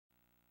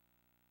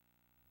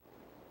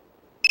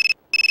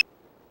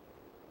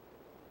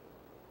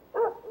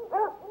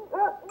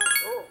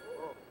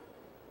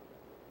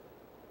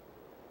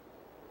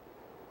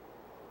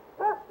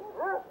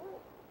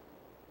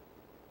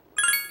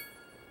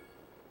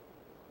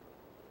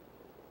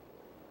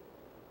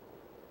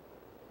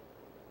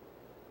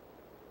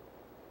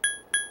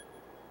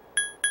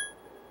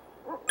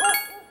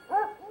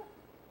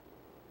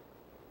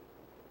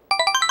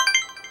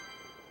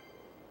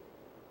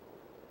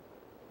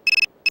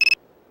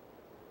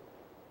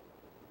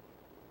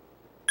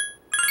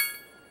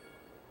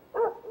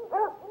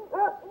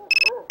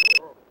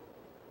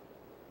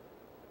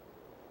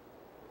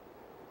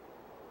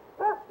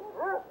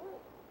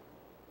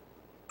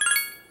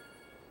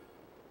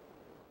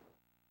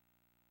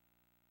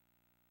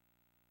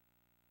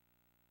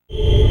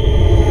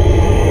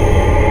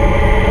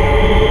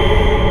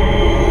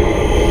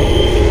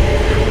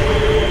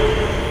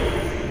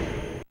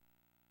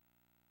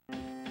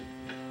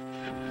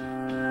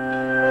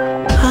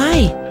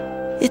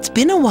It's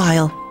been a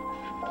while.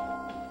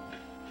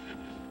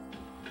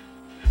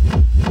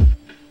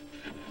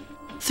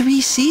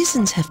 Three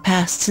seasons have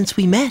passed since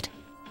we met.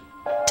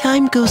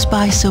 Time goes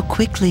by so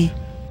quickly,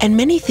 and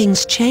many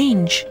things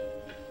change.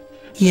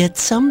 Yet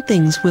some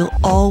things will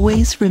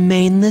always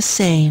remain the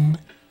same.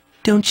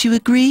 Don't you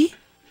agree?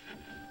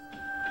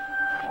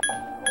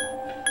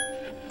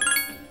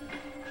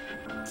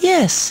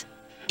 Yes.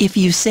 If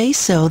you say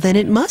so, then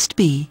it must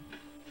be.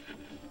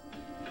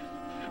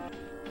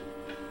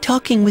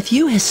 Talking with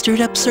you has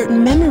stirred up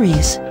certain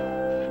memories.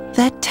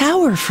 That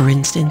tower, for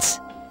instance.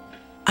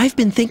 I've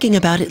been thinking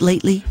about it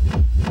lately.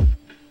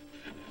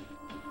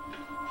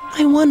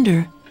 I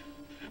wonder,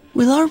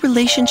 will our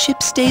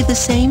relationship stay the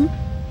same,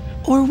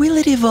 or will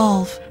it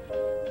evolve?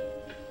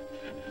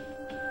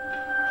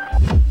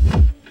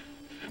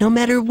 No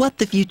matter what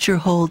the future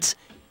holds,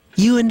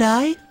 you and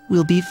I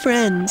will be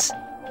friends.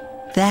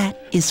 That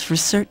is for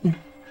certain.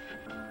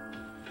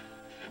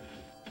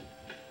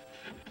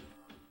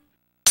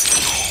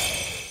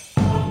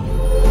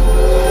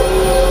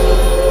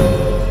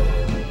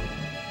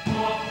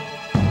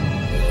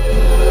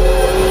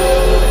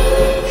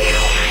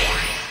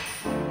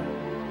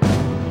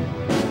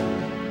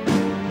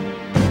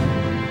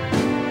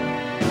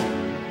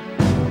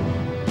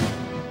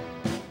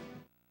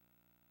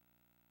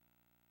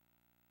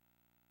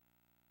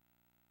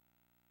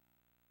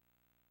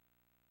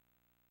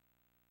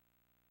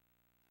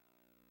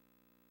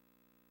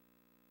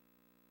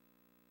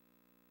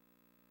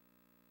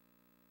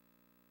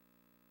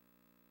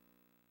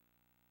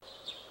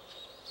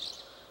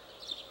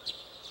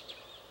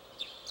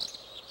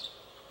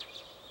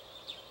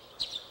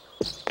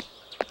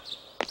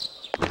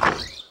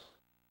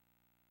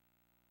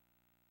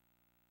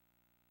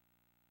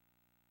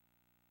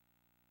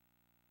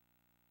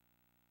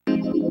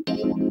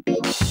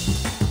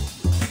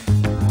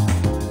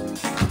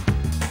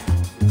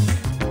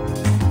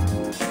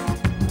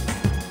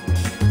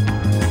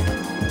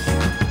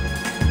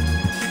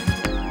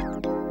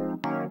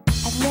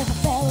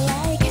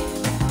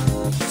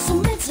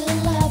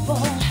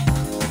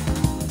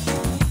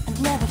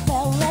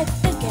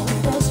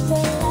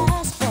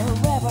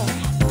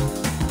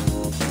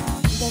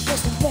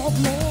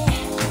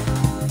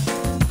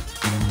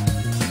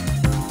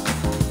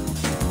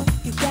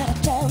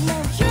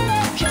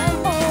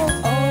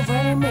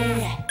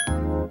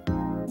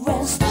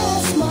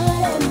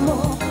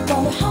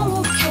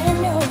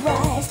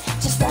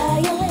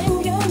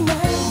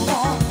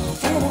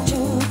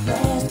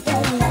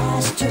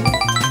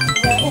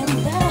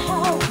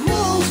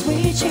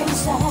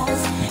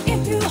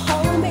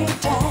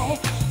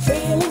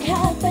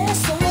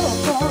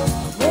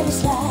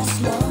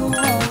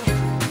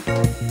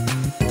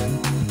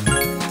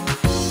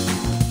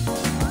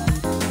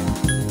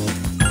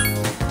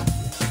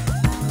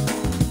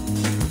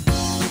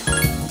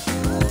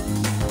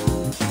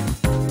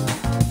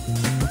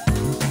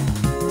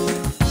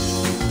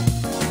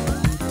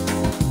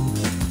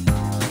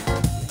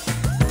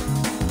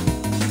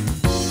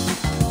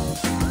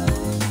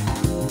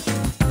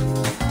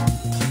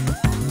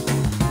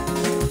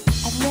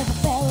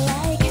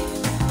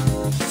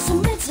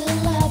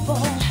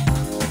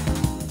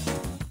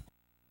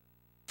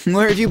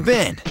 Where have you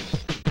been?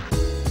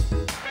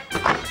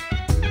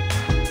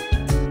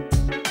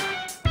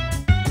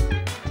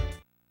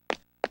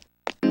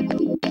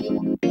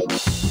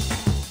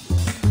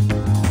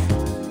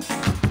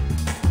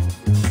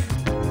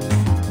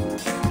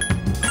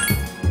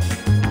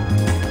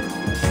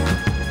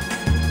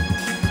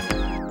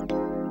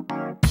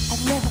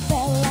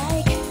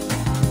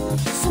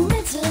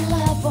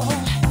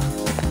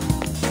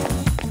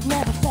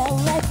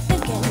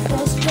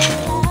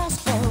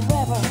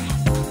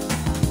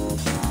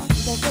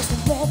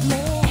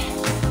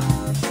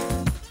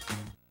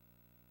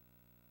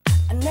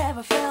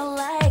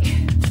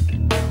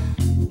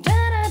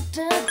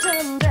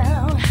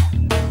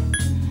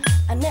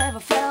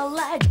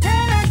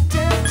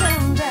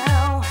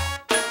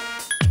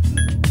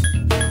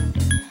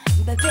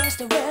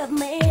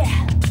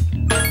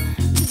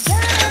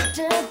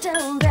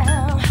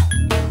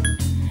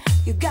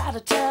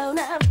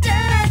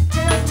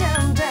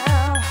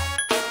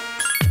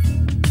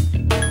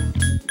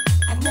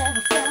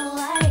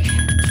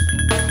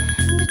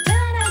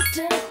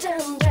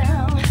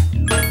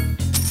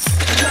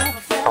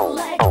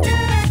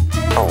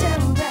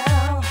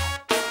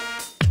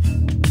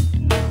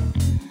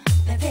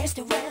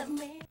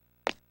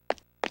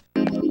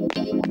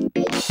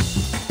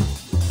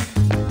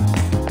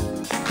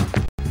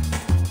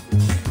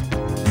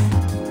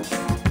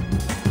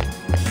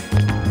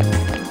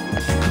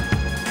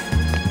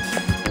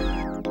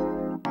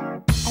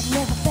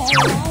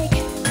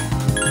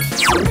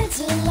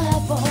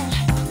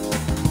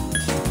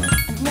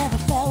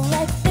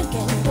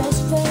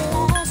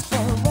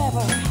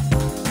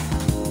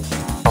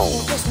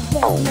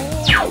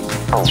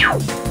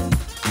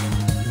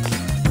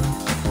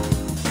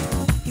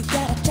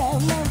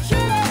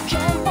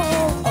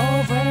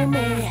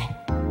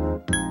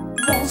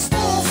 When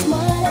stars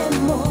smile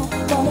and move,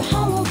 wonder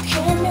how look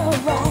in your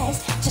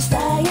eyes. Just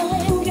like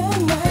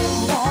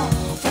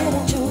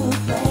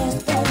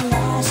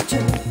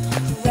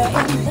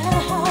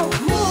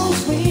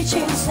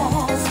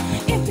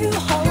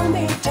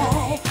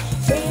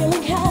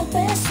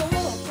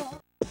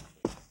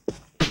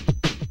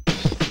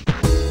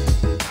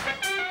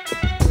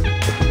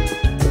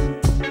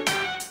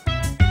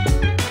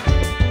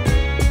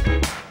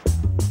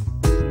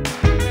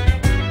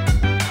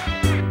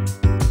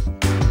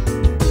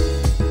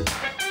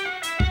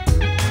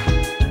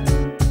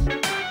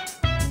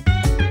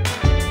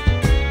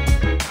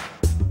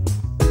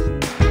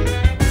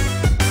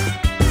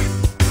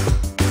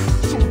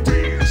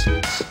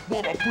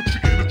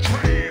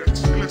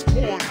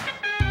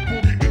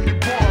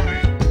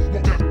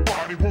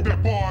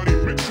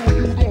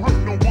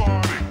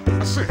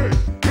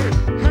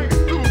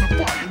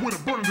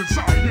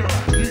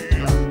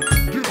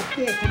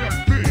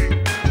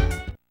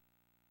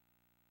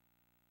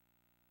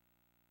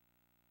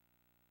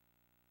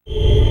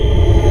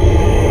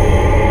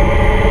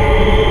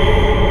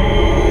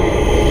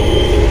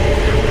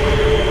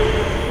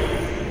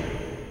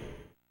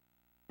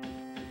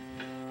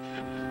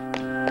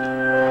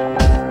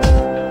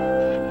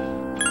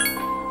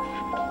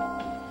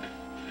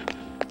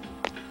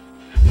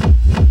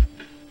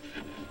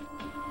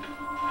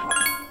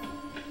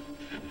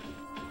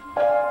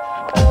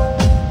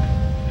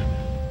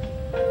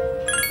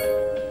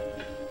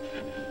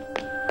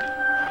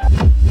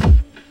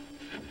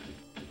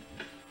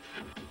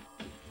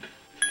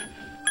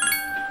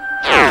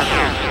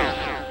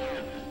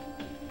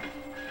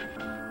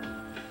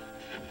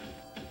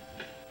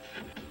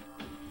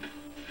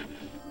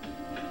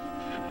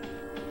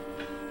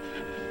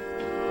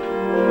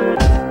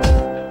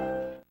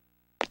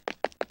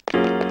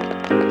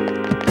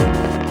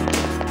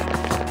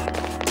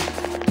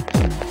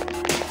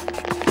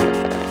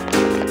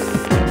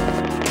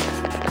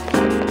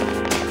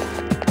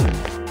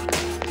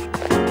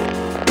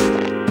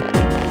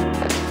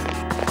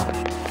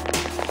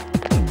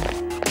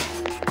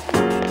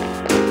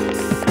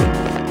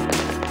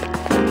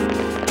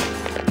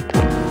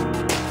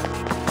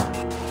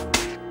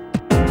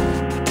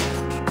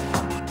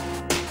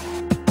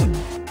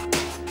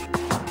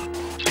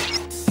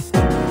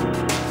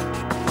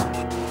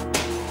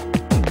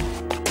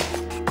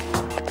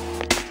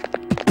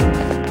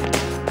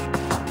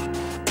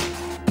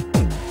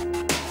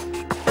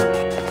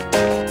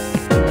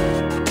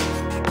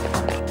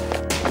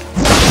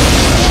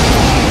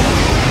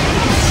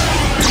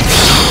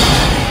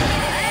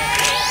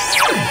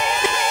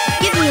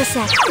a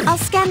sec. I'll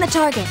scan the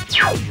target.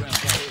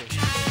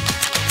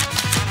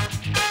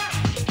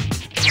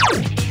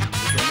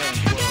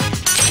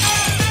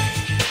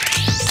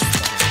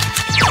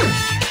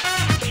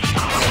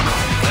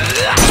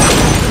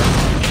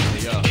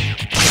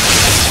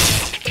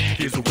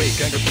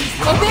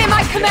 Obey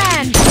my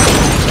command!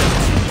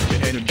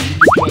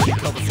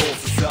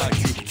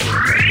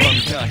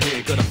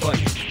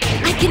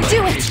 I can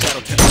do it!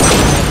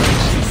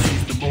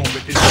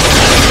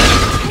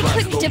 I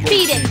couldn't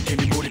defeat it!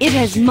 It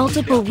has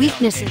multiple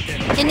weaknesses.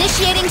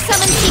 Initiating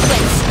summon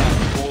sequence.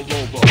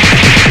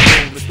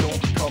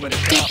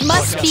 It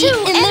must be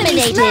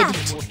eliminated.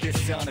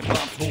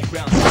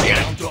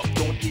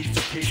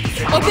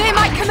 Obey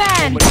my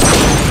command!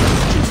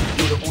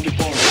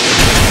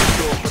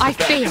 I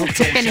failed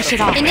to finish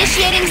it off.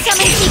 Initiating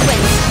summon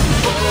sequence.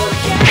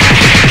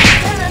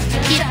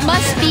 It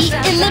must be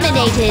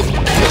eliminated.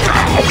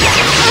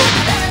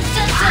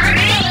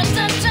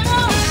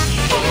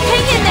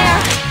 Hang in there!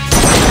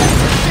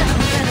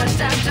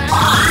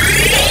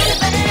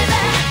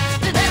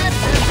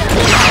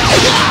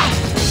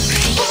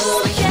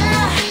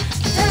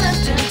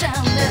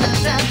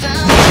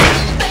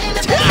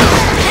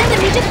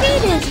 Enemy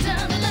defeated!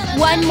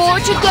 One more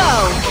to go.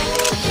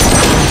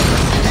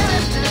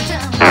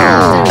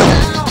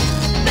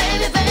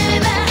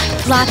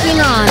 Locking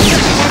on.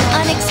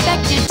 An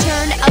unexpected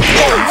turn of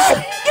events.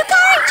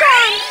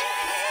 Yukari-chan!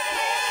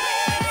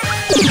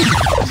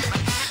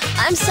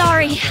 I'm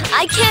sorry.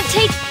 I can't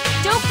take...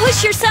 Don't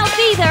push yourself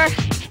either.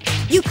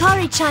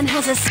 Yukari-chan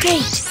has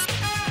escaped.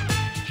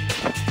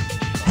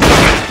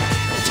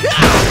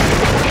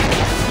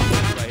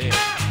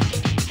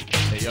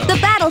 The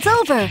battle's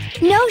over.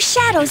 No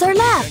shadows are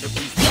left.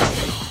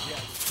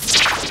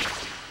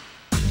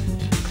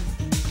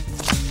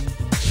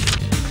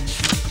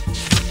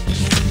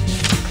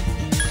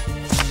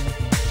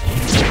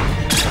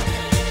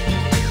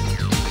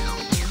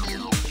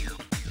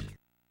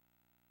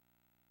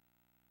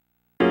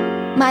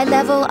 My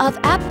level of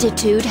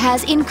aptitude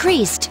has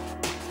increased.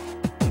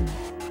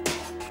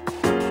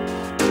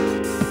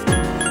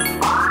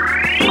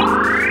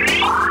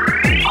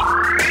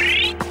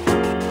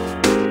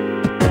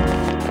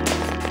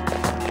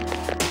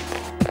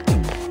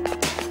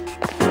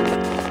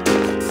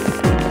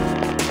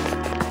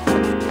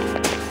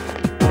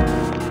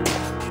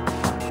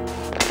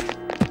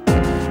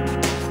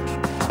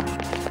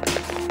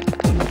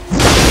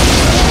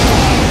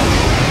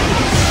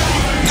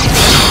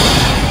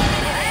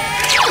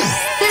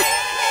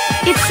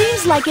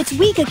 Like it's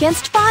weak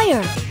against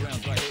fire.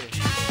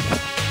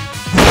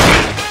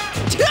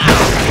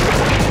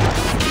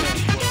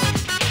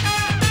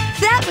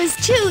 That was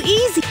too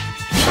easy.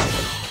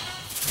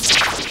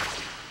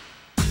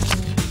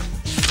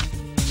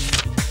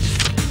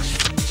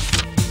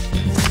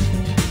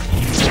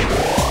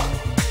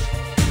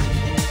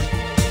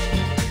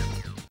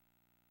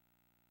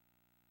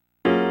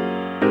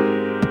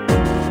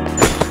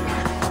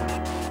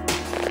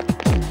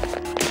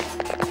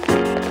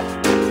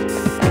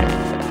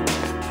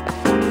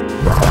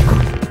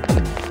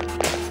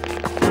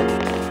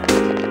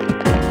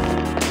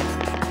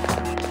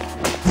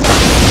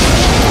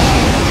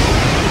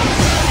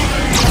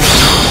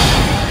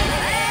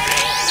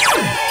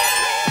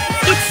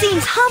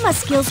 Hama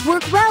skills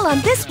work well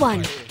on this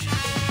one.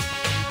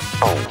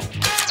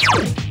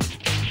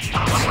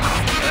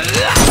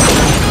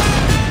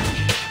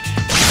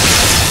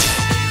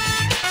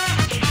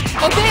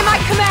 Obey my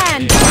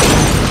command!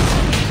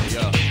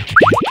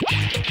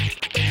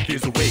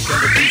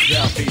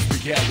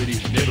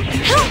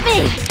 Help me!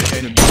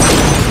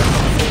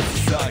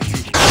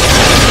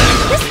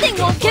 This thing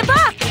won't give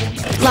up!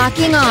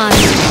 Locking on.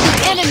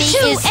 The enemy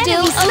is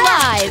still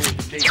alive.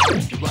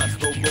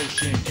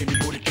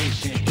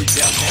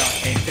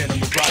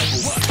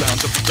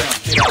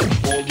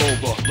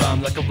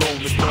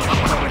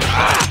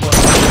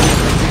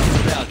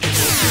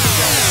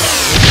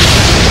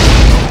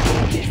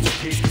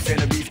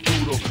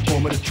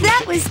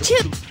 That was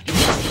too...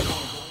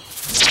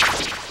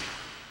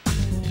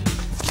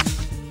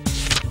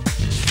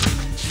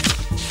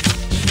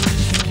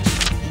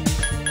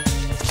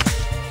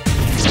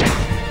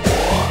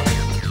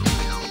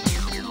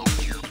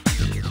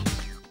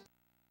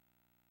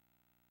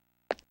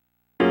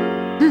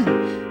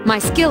 My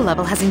skill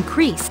level has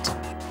increased.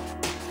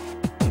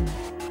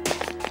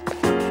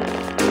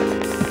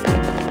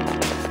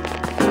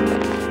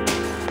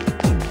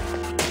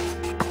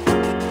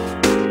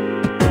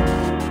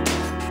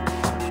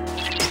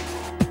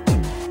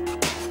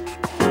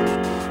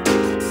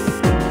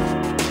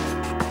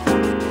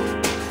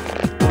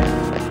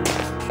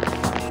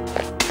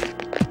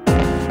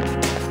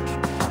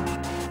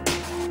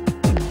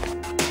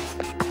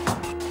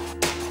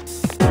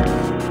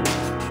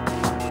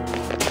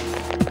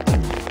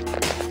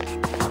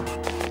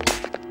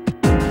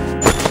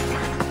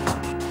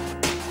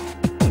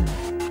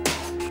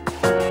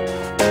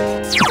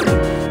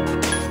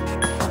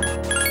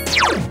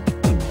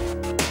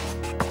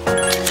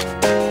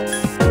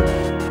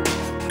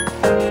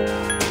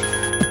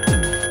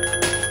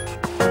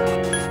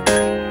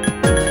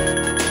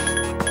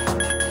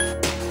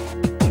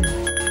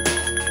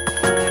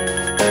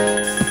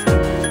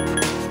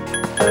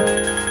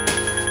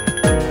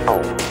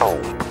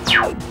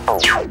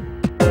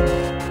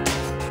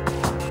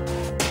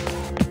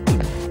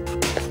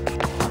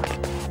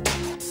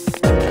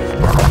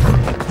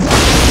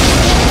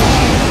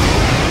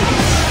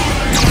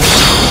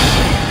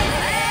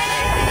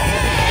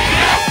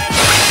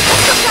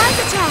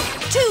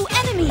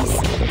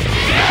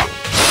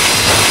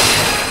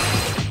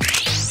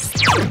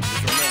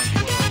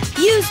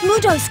 use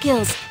Mudo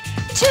skills.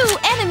 2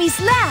 enemies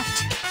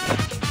left.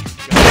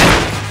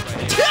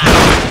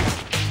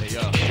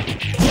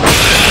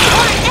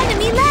 1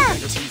 enemy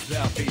left.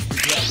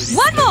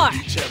 One more!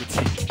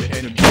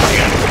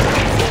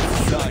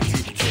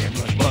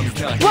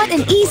 What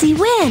an easy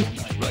win.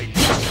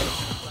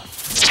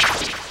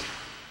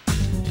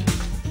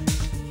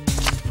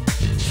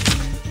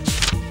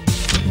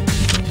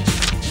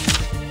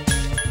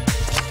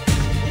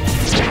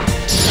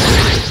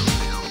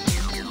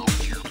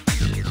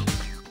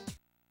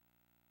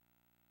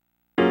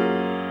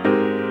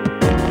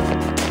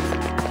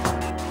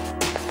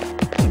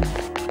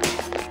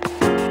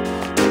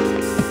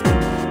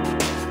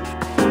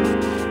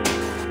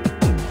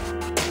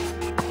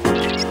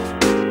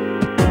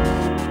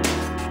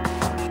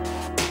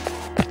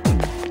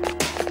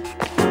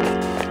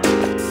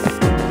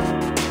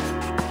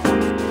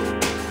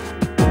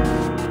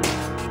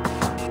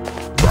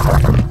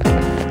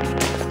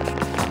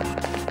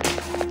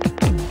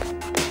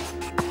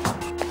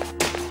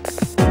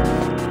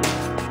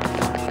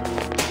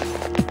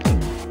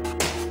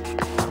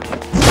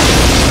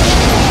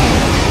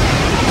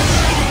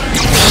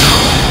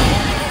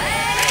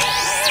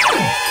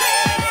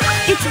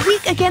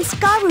 Against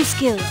Garu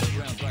skills.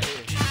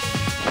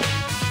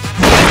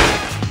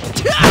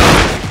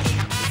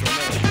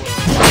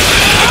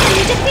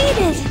 Enemy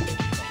defeated.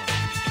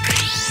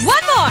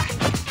 One more!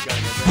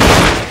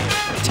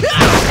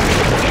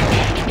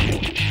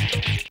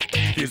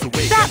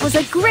 That was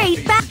a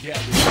great battle.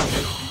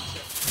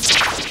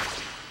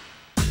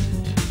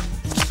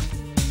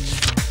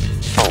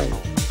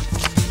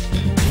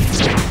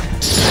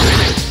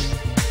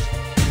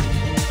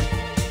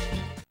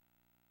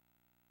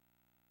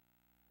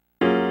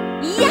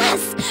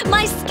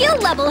 My skill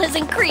level has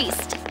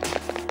increased!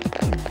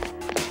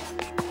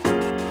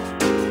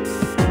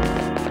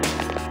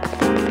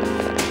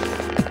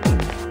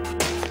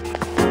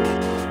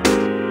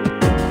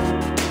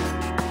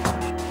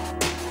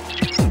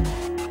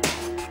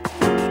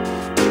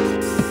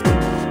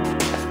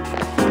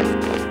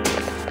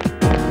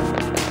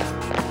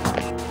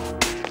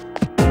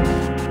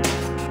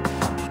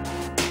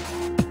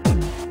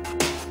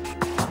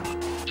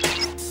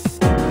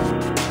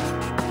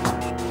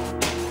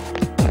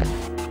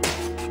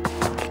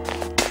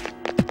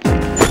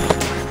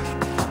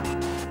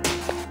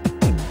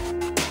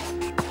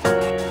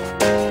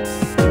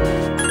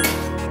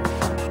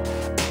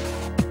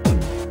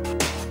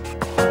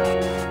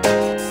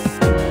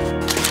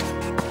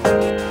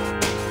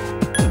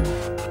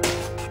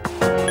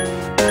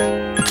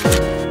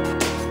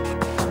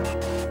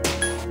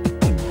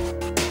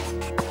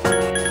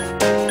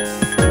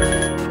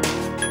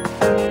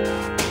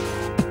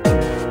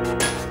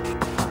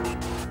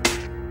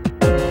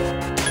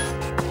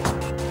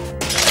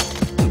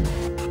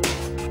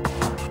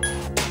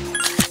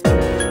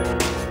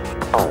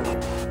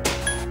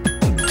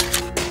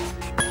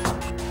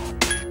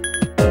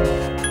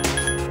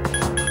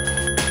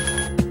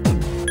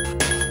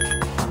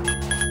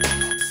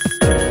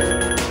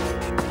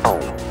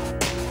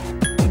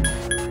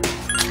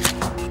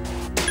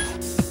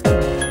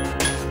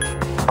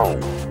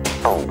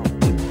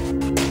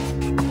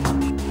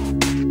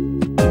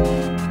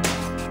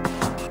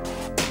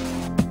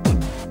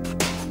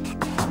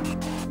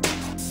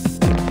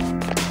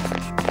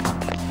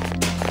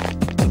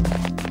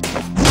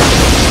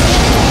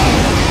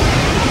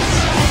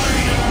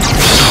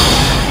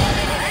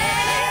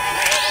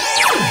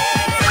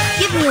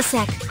 A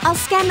sec. I'll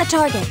scan the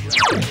target.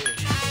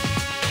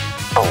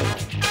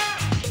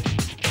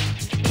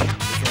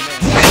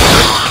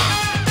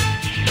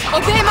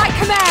 Obey my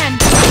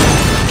command!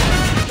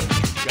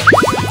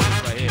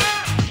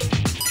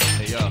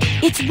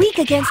 It's weak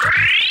against...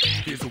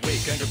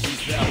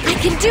 I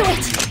can do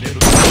it!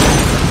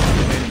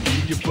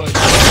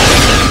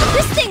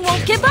 This thing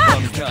won't give up!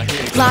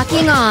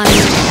 Locking on.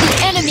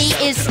 The enemy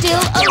is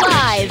still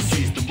alive!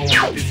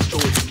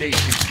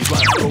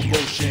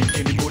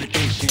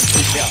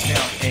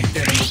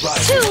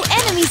 2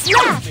 enemies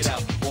left!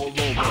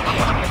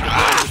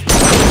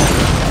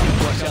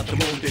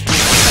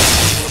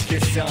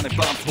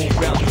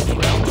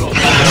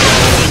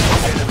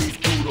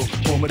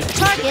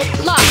 Target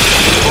locked!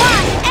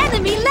 1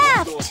 enemy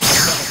left!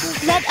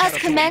 Let us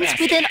commence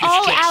with an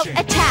all-out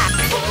attack!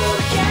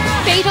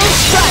 Fatal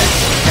strike!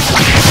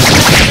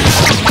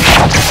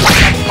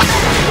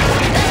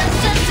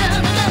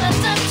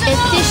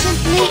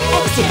 Efficiently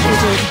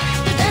executed!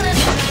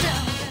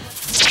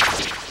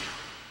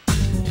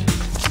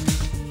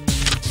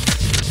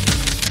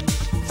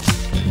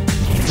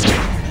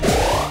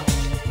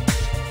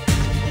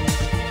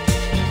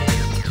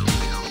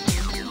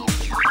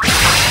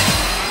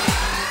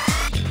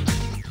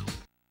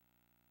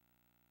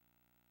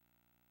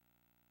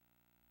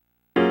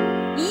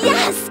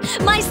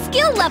 My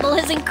skill level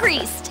has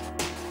increased!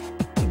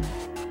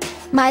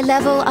 My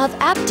level of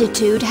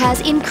aptitude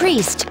has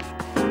increased.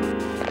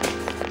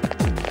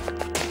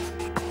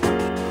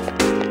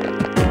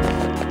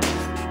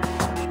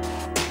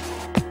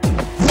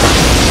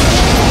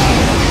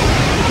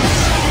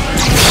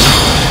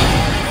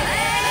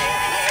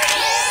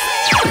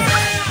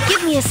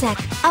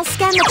 sec. I'll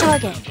scan the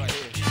target.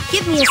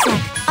 Give me a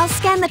sec. I'll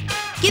scan the...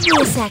 Give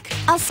me a sec.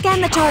 I'll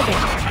scan the target.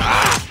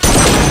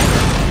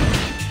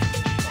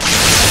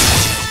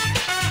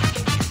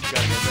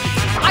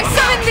 I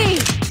summon thee!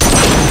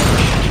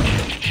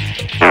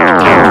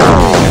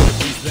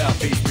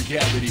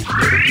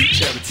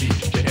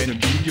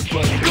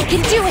 I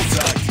can do it!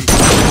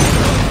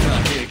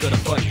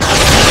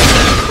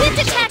 Wind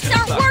attacks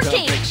aren't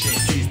working!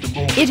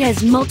 It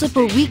has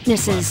multiple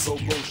weaknesses.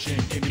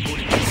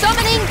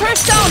 Summoning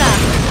persona!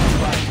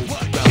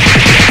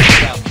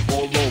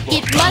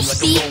 It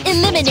must be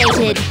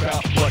eliminated.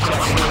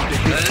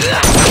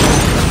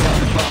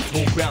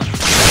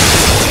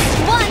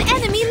 One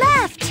enemy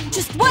left!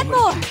 Just one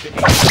more!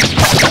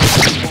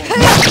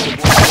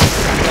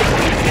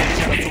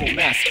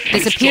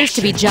 This appears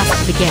to be just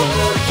the beginning.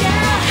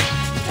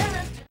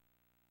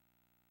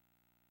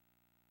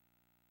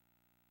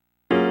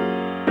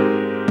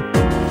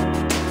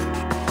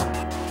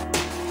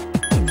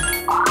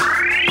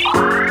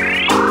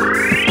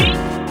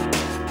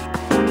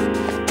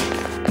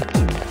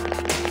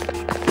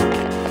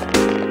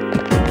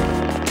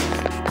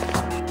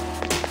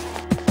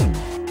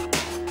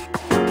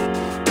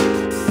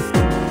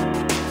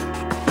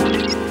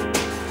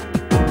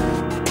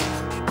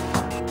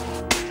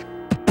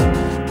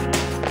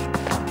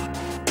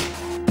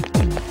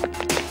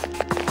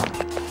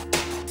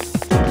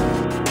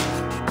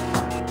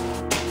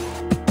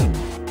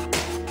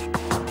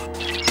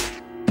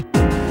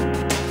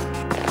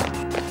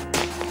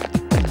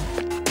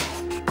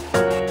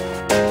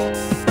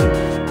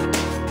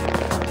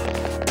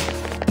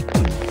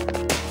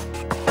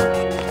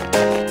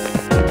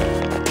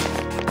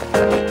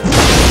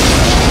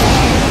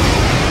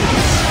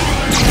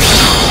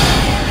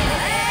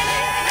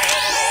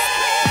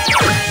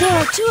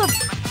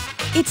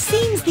 It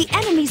seems the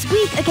enemy's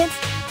weak against...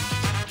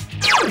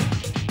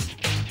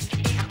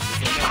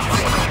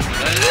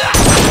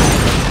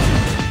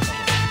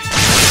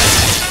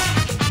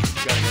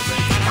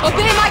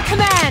 Obey my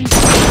command!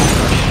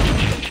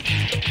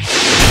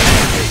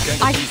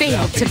 I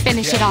failed to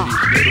finish it off.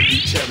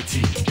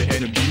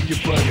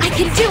 I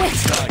can do it!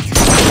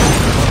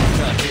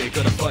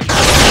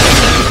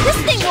 This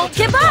thing won't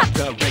give up!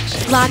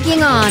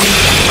 Locking on.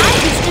 I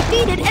just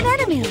defeated an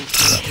enemy!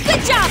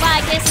 Good job,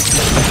 Agus!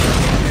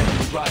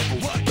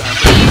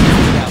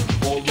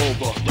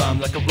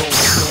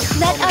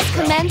 Let us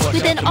commence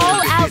with an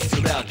all-out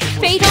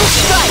fatal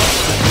strike!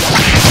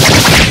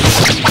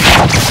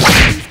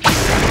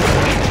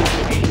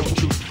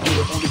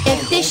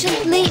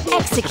 Efficiently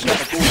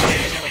execute.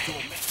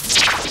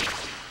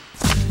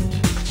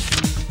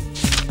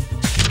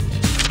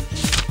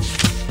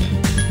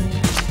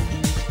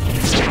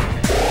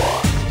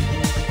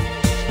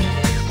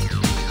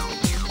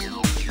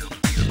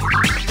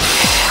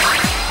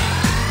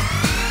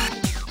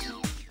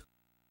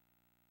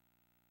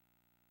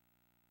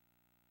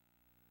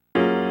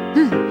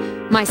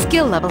 My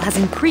skill level has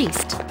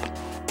increased.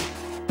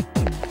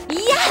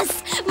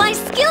 Yes! My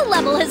skill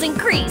level has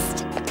increased!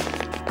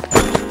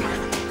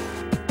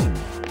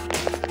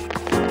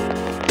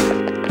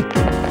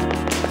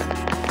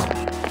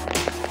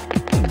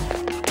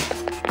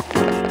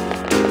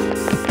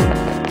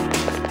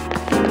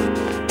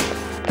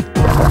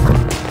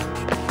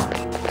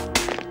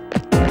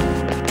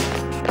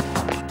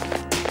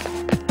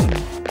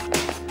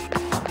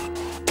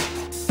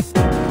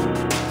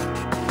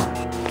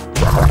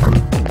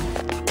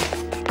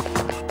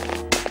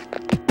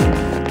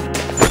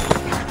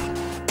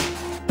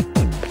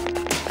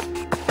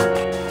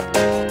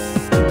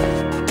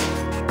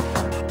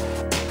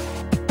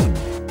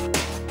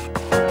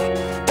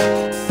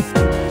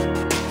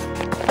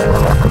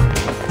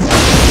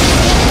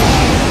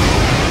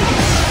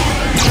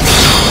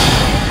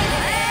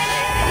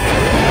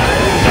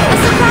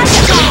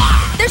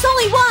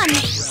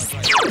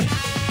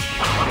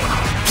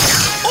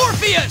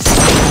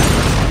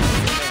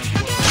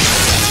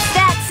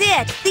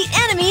 The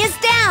enemy is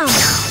down!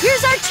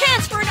 Here's our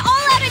chance for an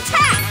all-out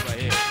attack!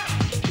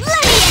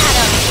 Let me at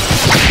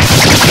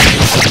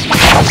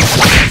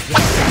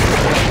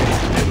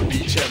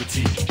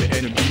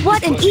him!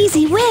 What an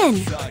easy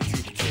win!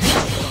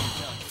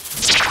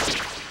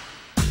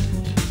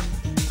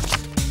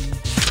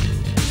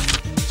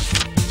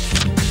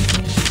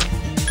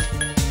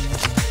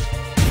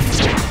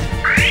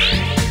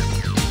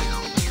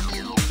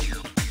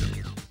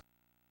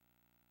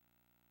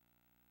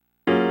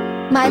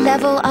 My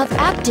level of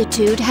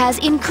aptitude has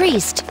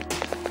increased.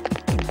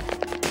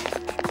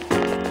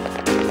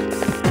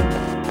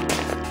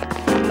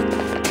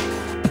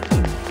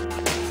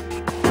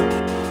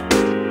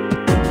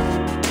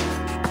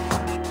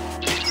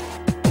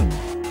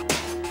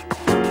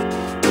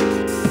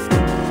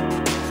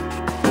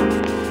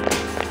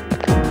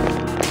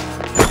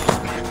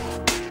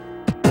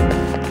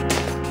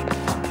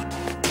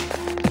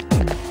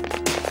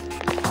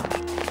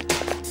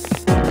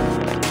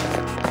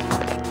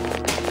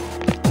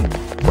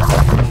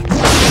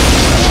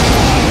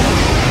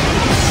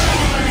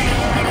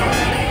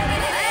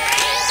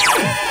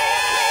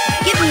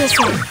 me a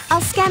sec.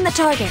 I'll scan the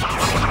target.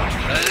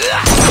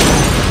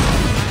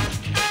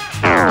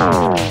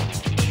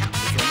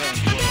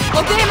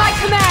 Obey my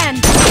command!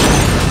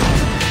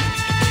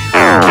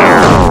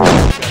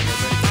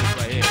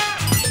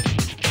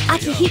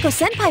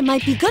 Akihiko-senpai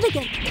might be good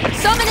again.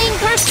 Summoning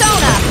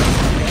persona!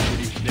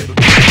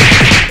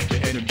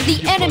 The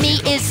enemy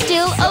is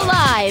still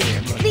alive!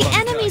 The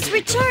enemy's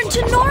returned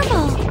to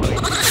normal.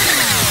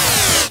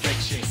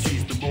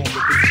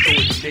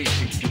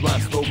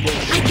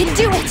 I can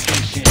do it!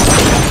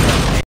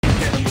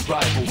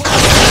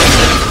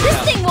 This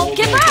thing won't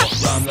give up!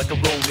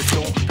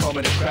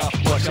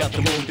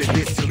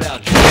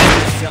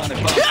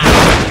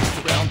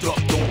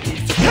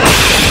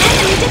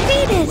 Enemy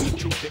defeated.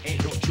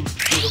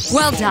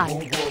 Well done.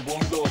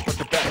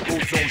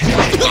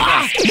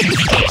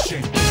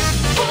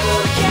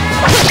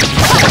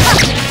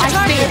 I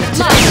failed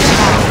to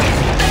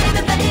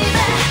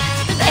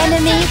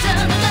enemy.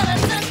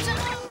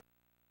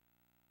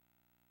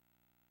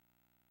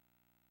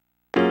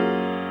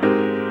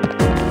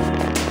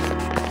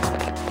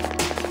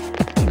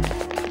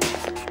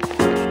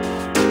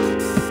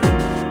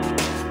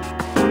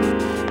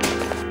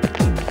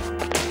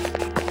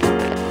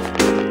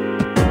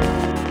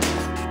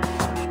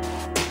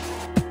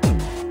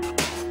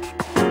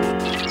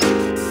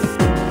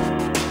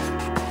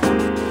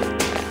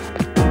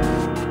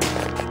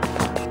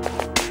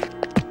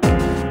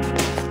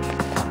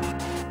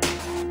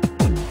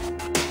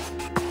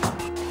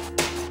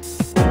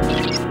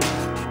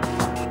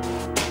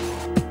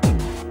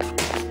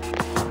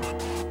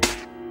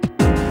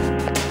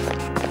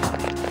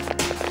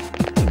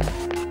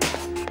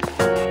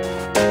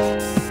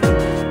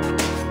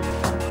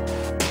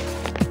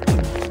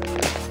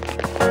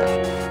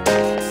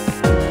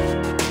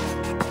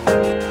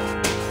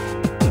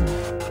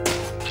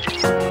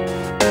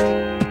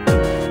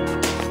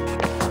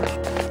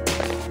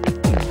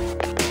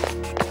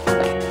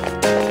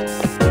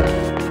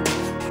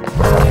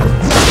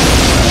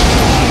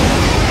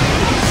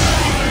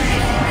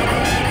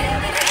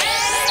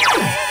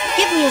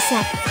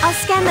 I'll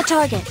scan the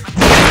target.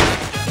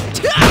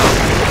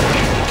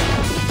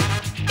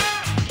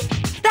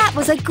 That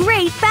was a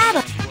great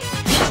battle!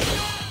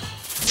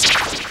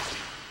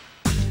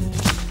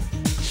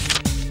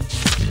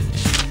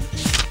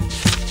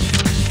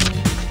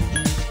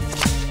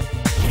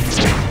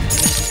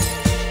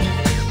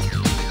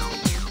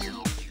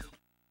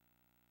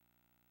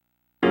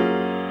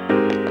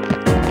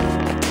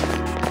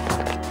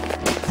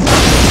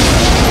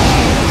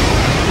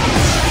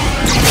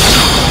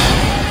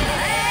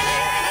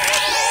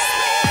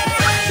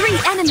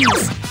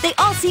 They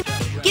all seem...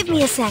 Give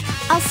me a sec.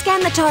 I'll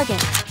scan the target.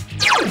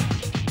 Two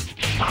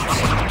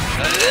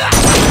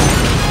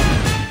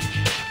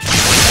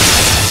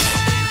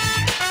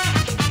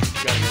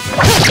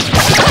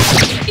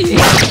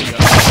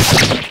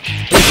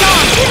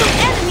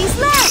enemies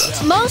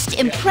left! Most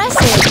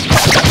impressive!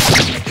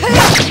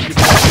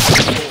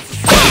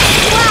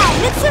 Wow!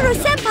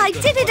 Mitsuru-senpai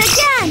did it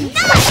again!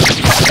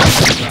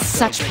 Nice!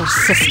 Such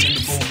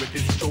persistence.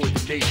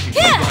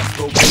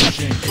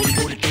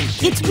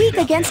 It's weak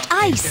against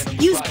ice.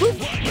 Use boot.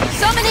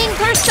 Summoning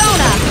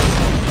persona!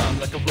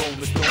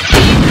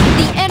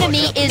 The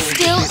enemy is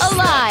still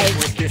alive!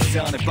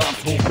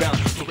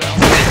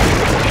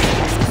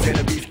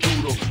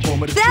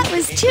 That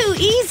was too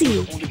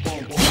easy.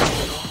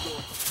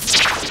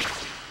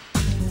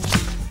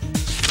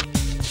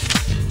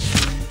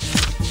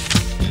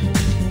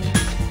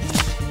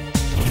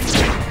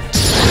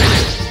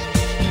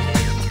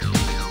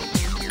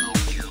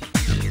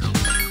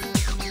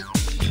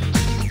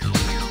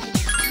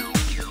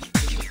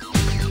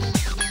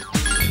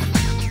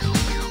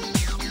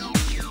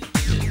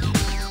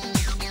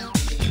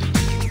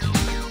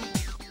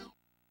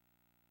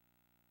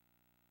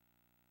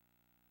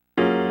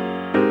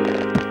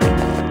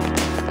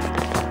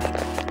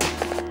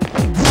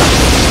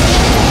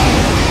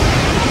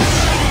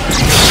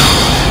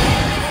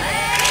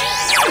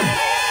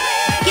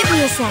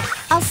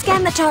 I'll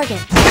scan the target.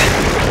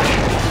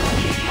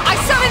 I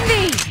summon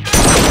thee!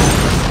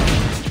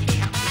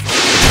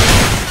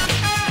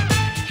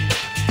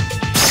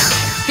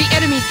 The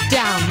enemy's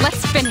down.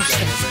 Let's finish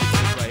this.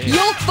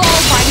 You'll fall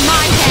by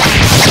my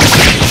hand!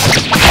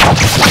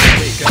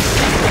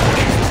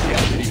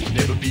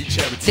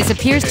 This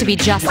appears to be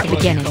just the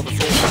beginning.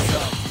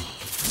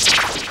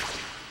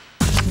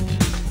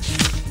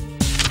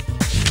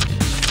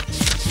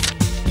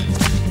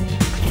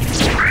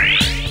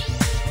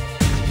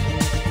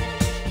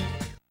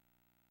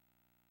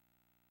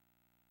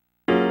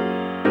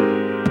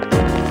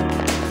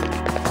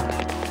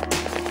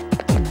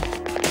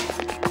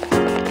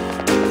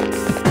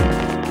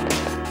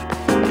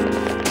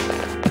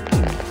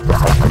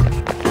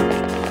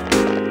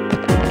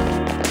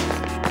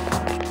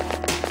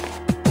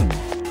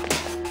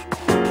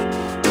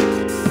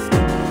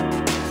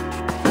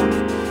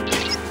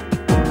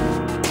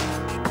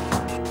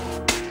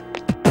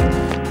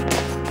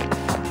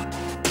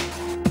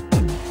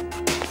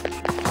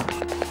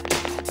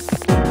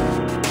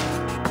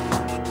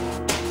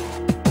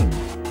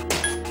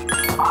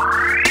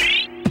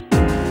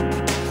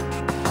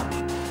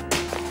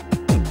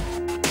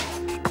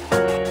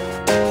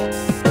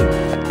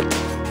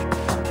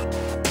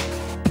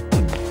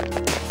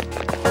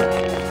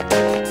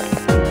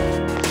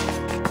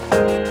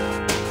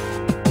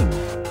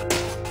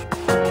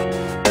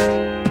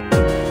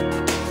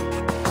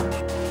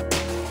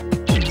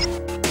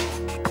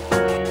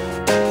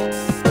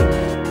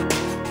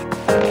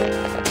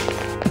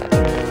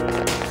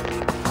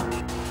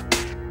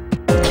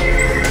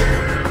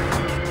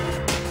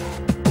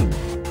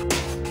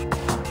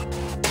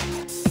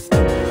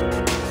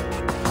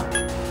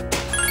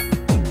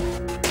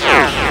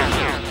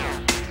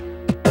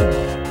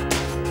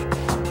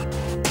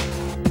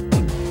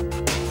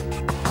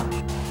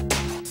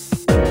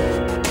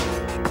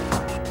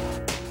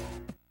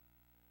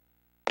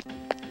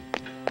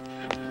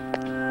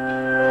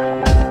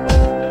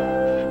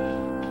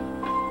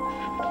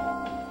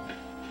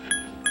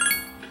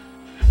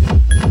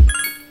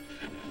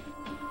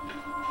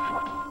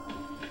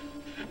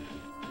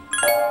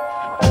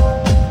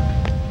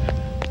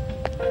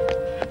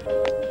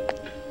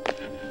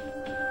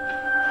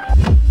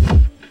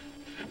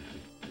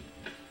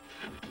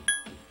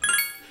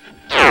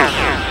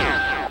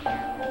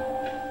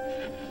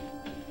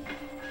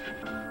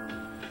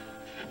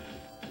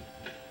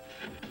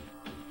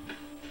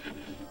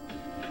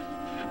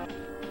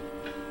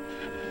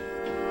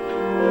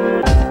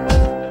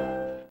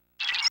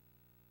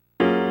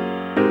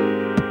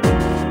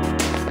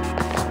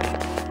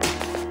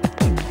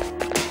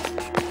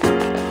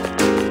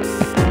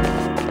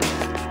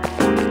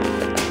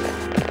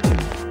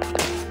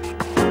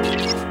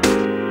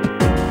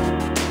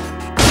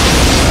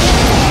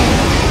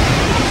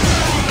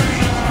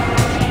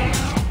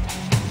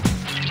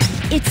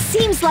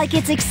 feels like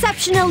it's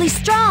exceptionally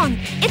strong.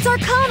 Its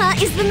arcana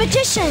is the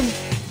magician.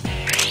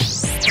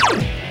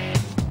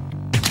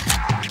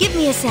 Give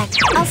me a sec.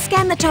 I'll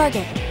scan the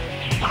target.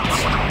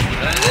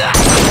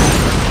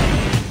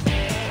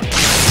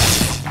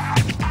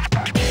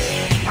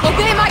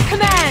 Obey my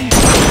command!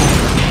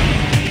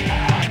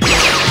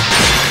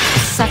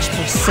 Such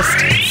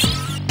persistence.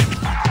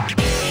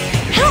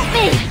 Help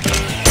me!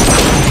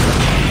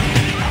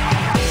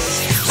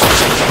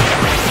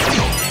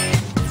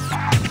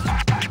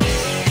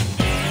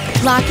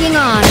 Locking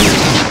on.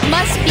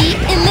 Must be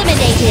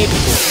eliminated.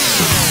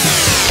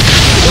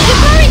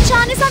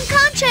 Yukari-chan is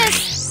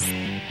unconscious!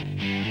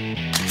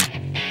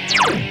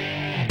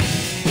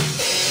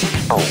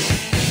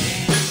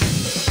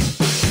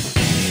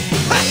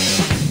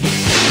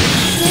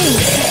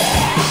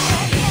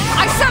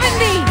 I summon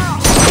thee!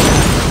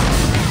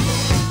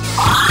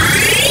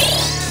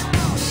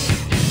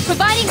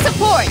 Providing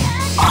support!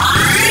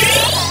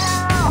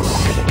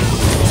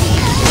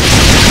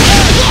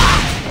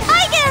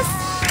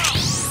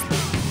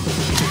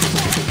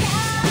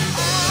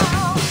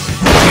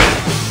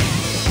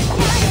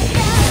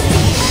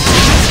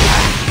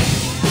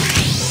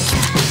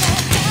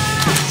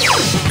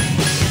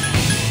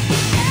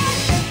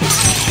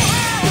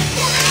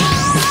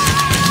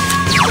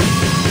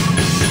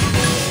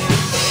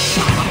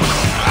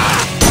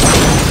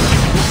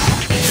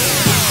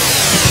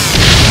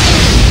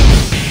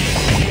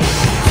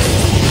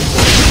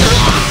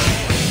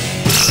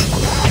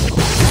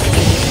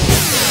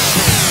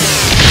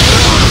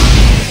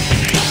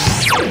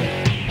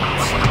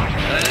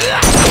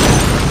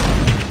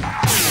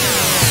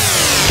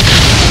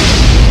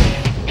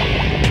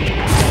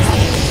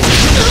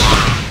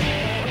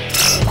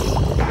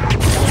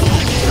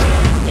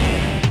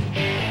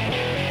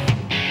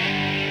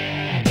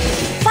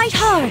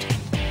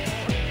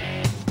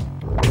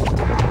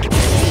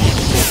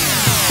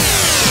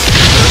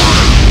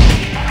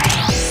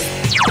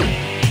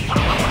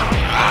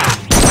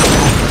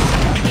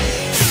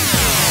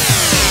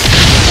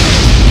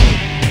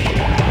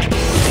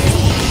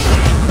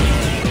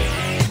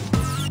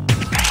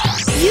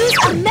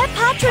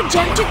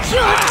 Gem to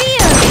cure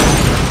fear!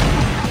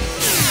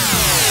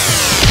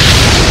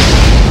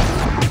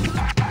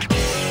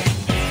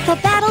 The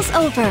battle's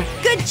over.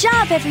 Good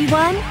job,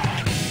 everyone!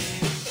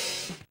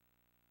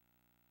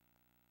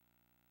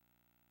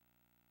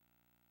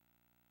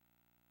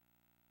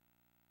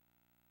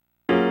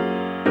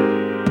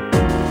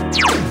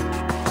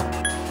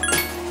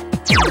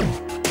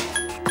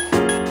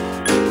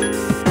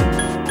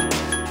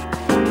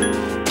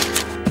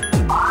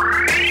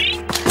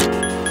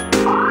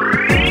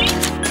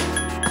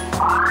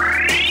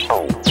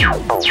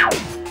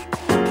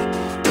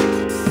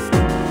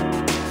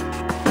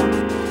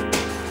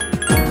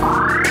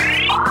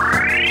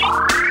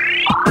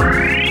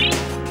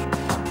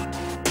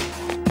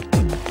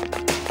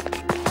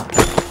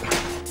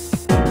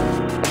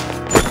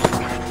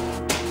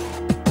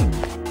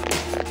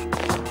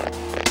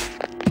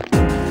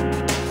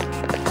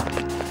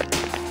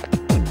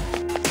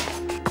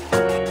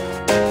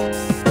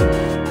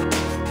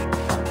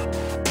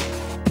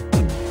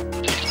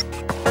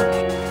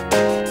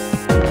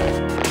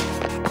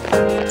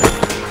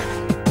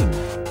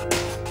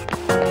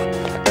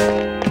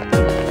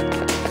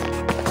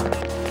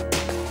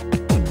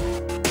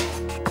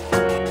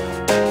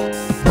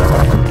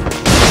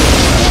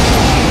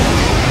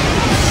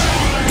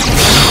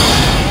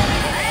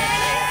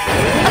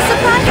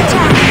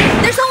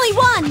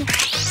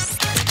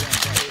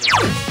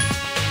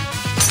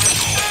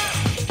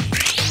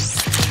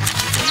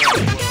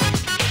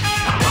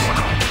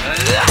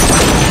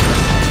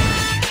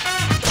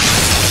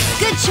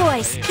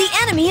 The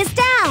enemy is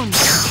down!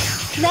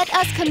 Let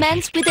us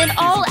commence with an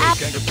all-out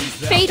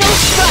fatal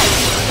strike!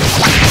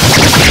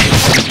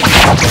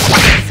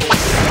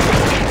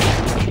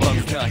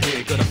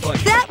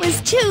 That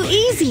was too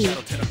easy!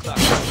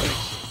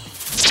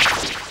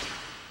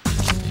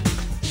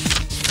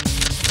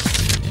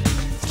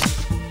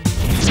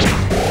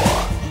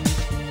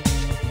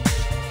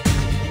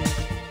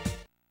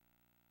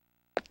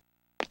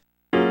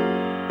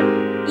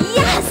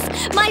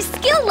 Yes! My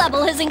skill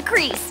level has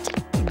increased!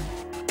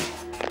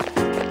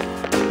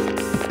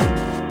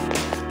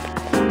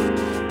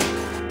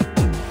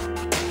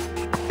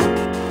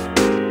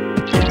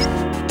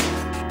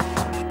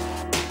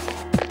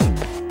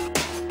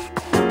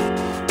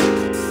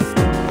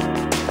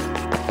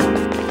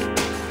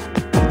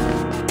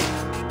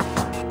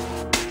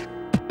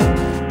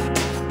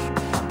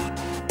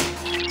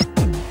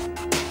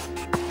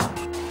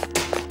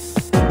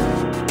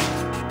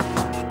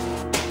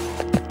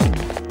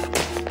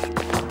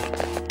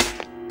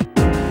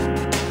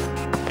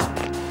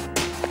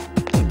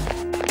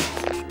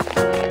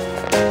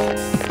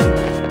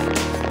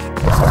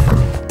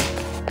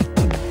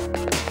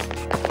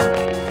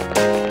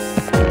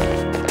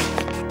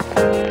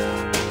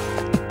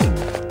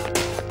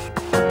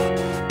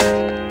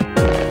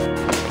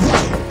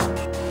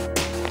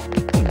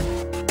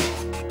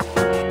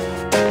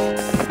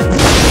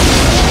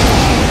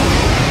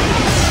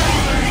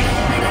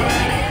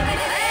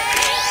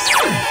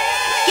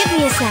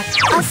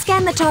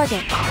 Scan the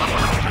target.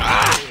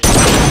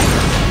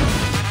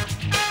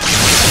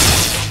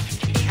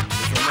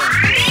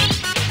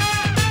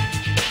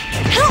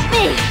 Help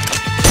me!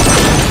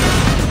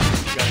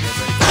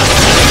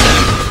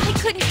 I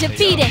couldn't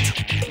defeat it.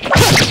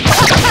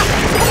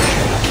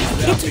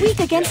 It's weak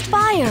against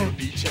fire.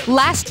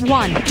 Last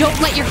one. Don't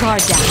let your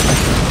guard down.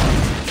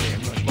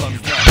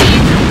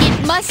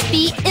 It must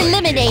be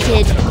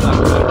eliminated.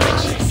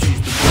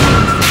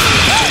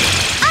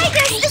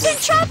 Iris is in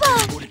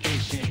trouble!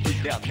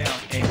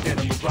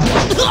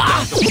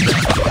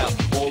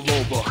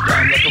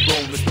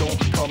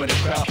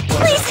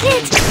 Please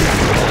hit!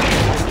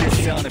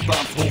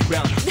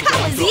 That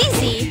was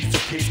easy!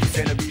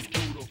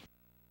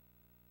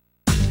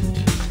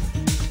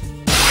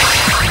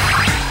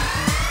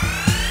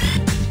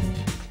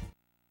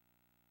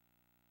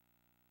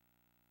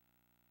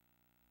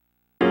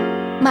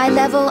 My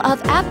level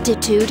of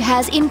aptitude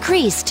has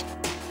increased.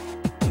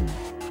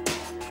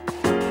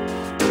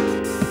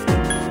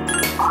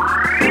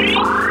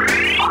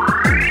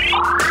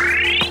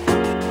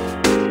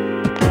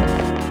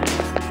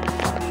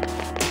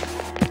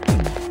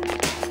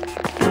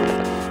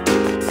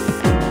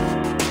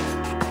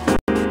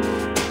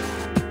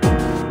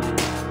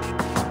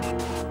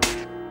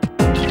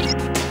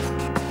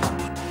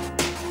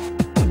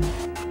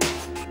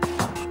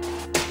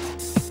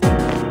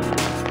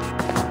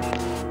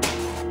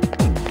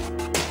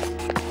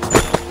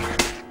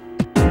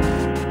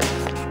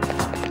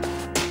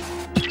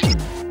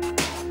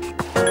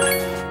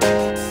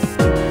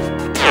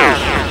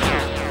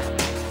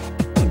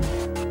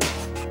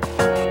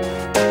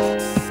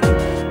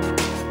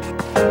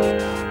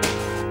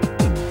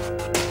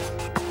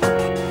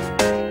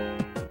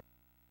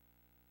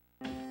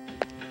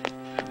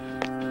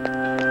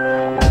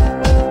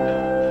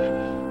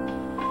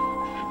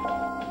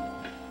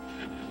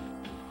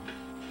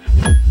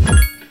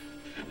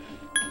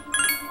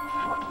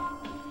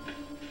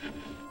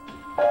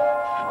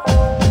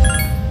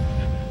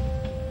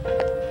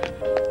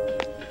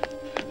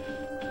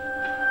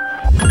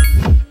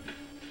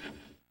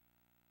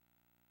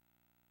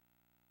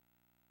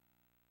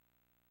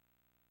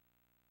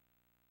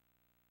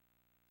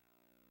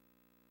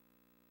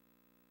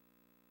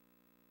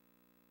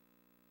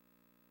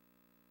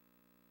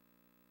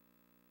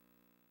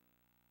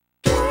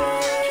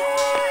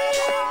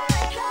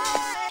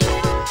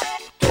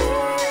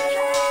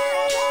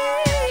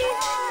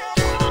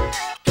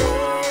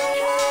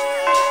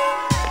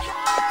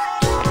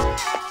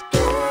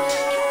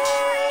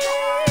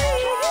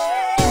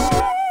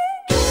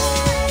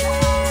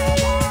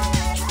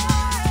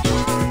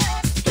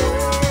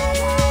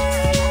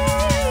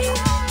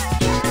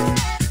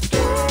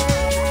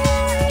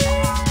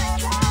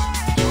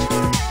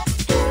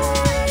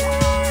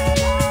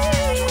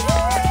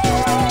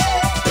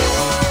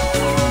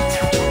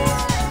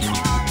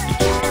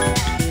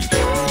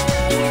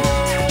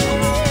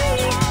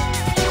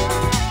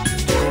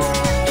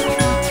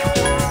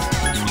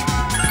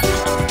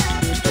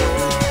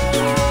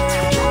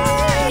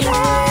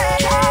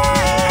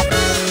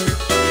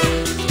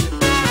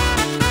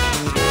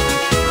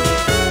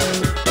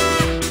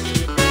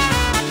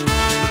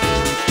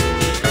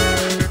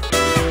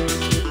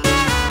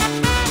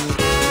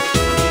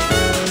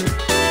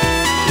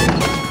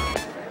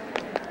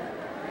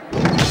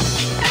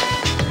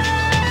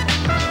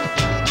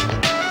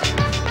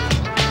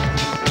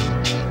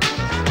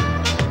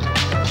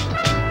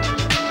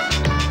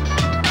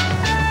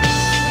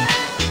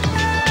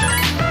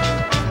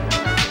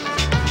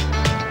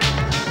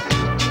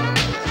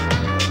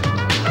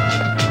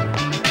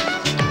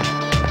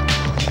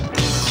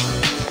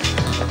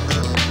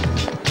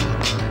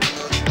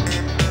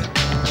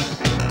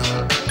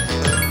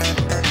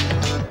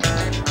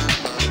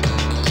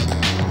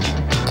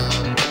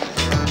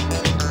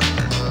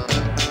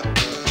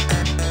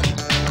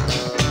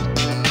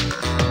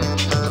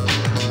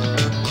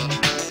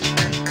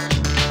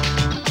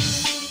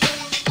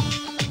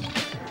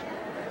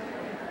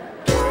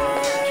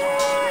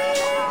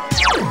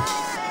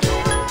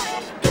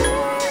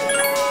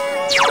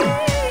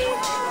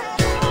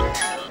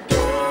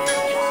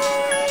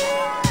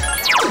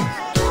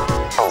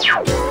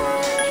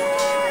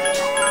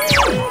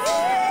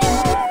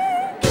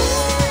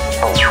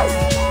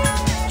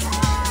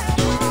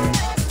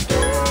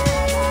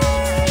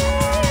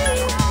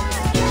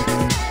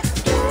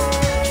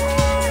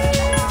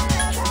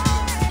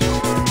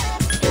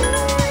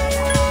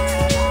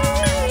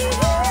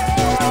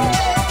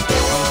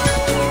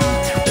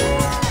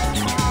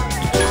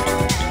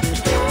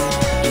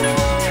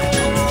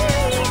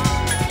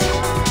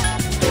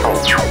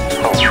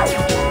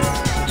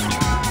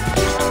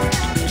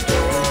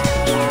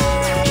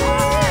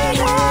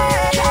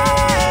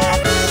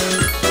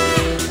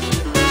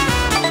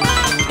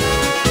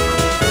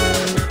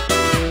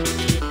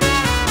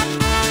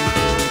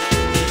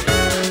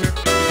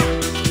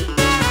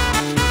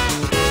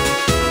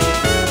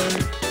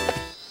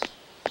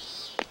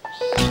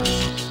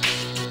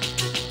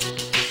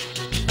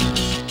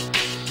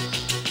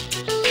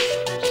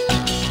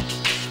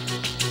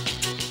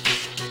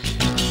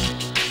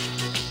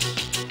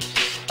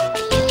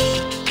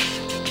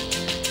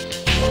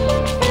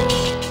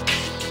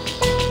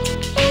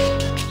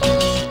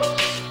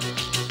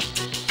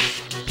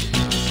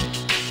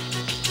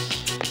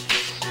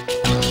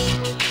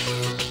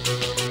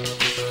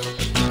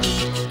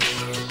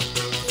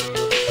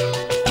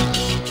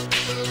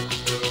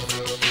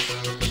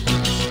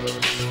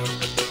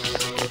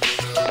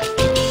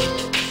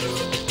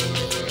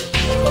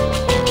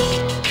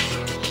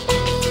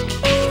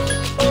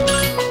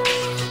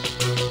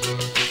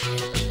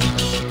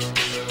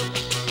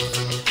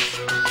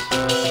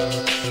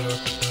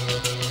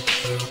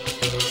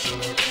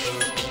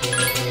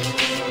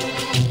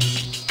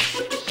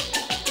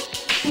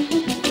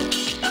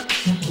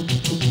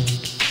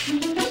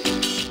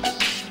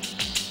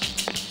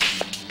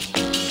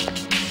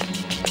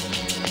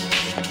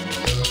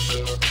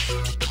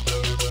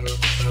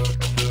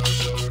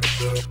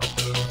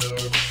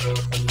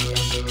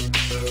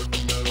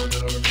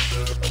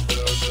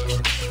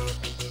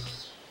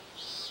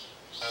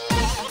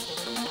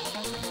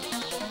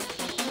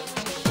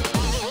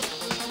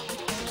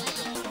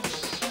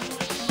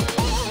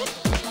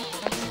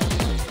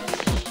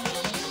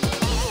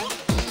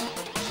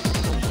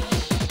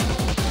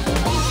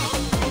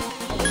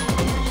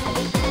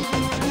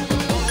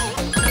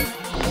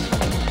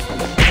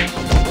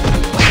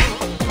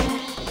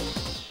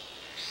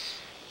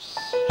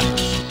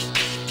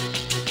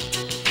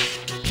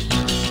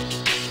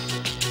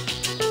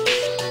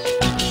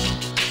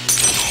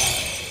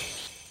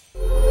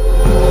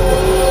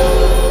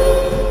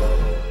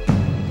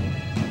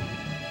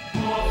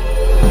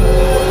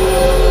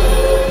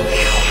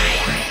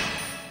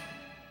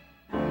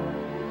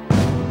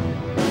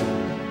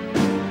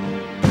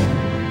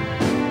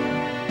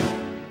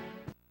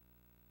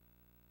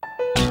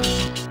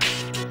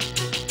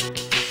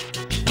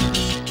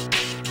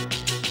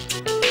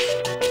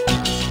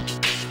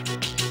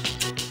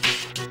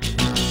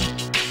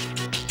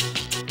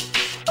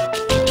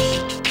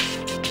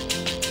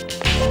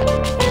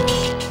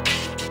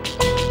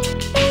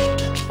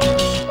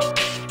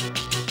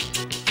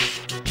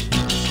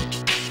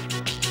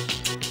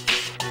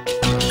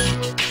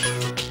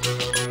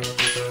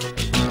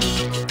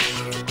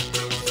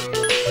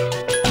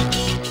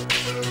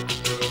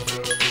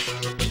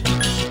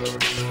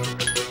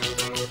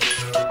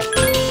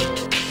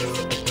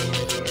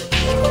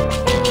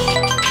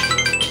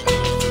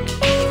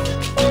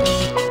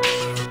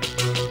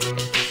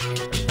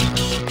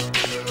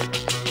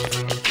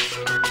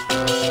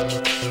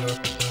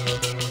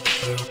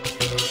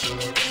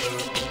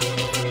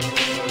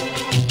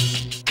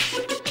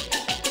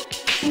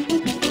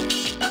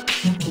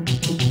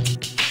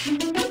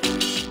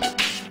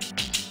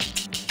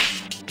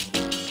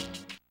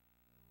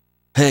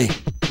 Hey.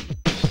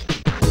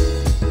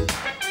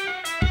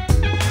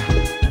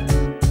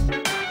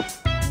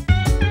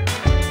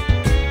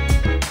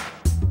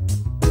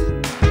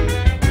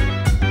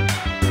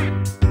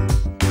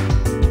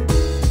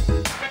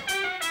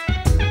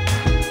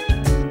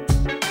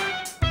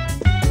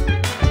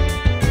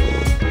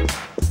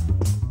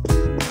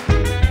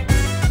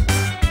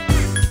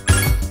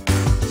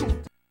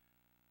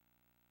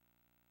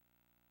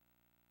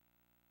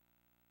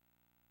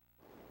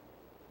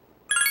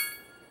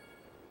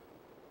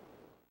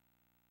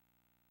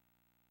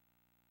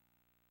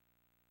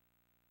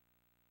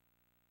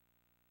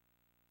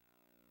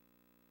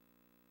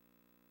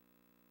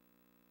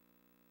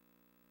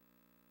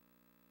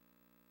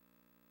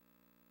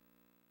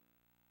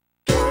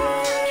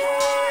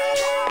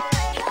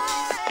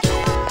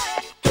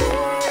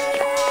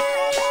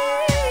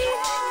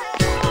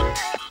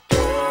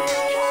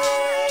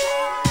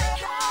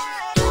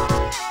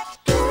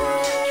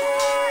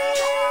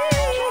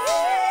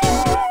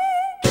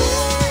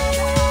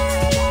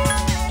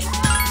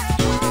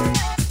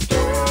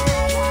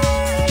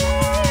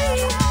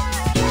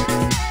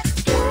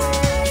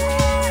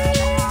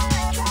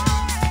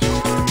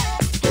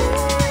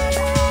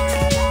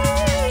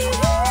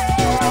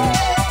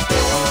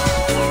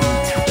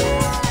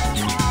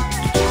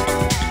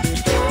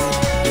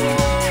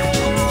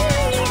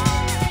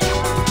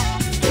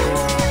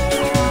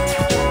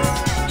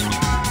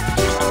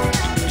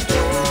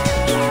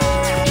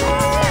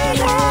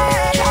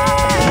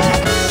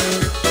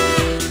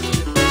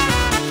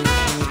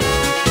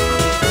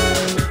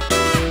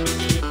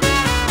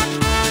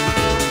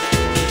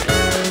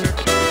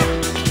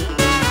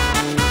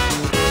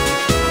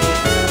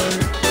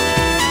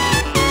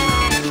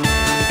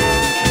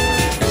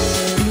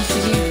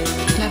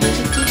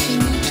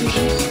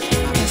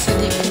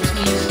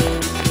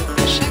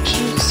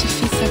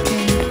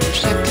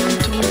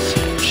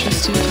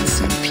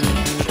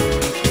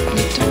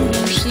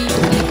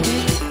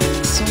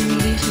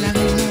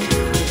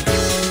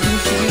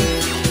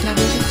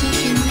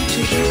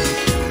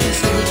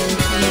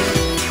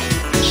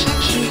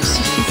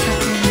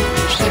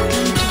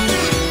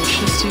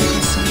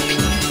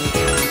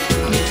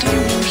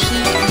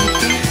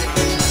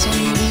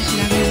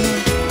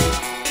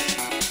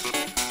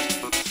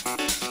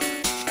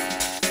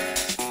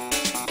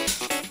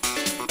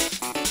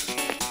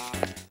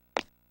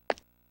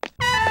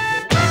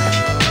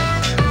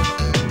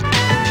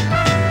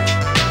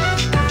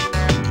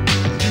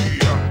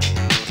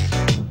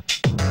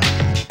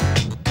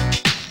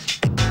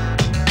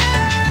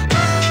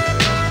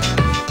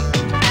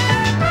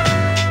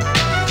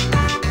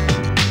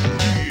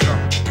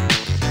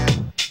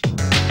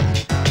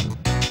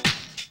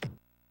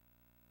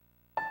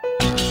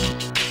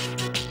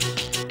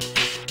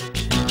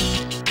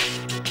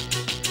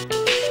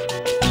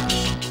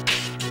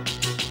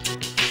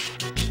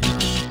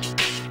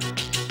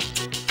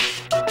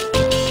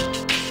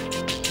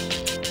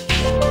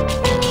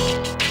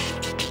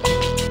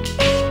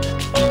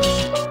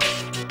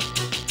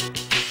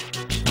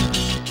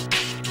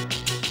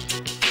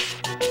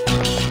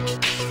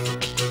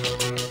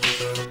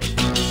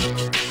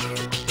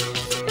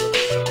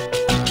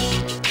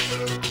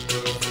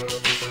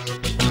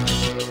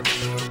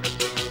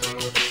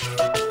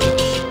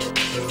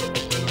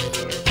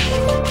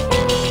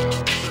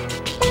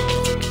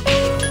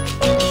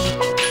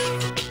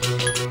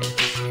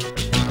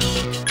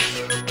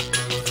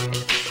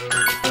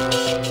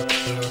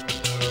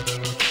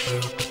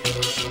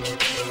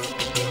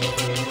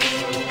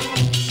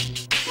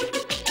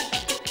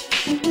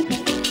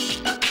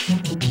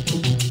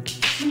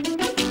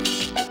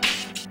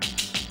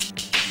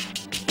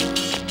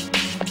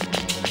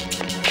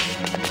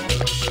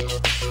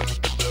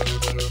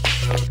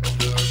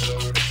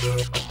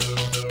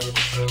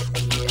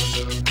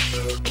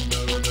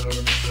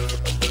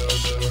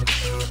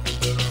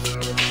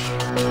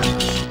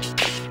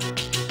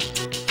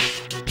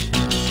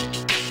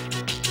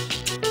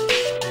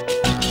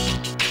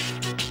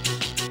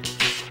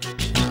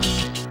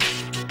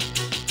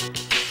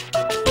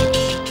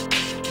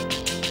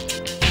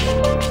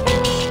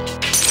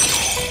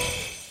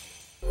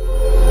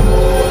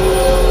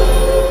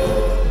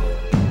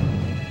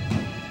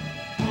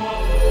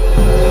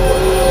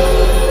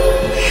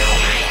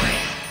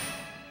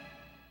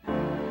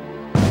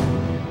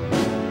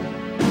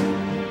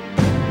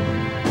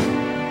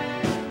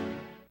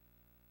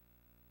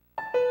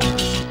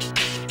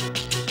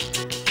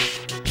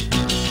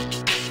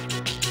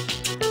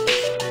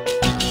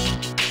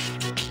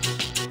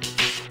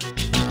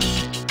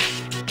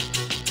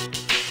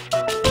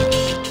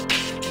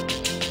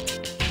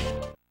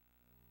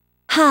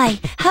 Hi,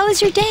 how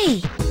was your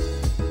day?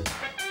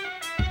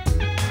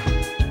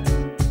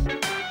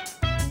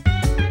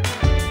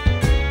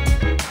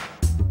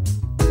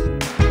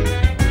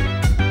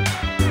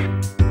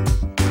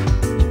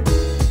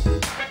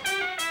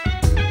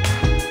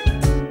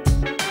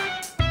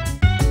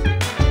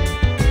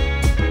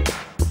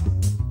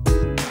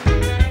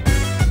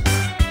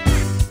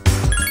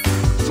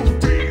 So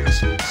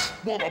dance,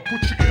 while I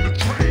put you in a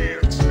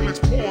trance. Let's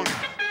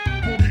party.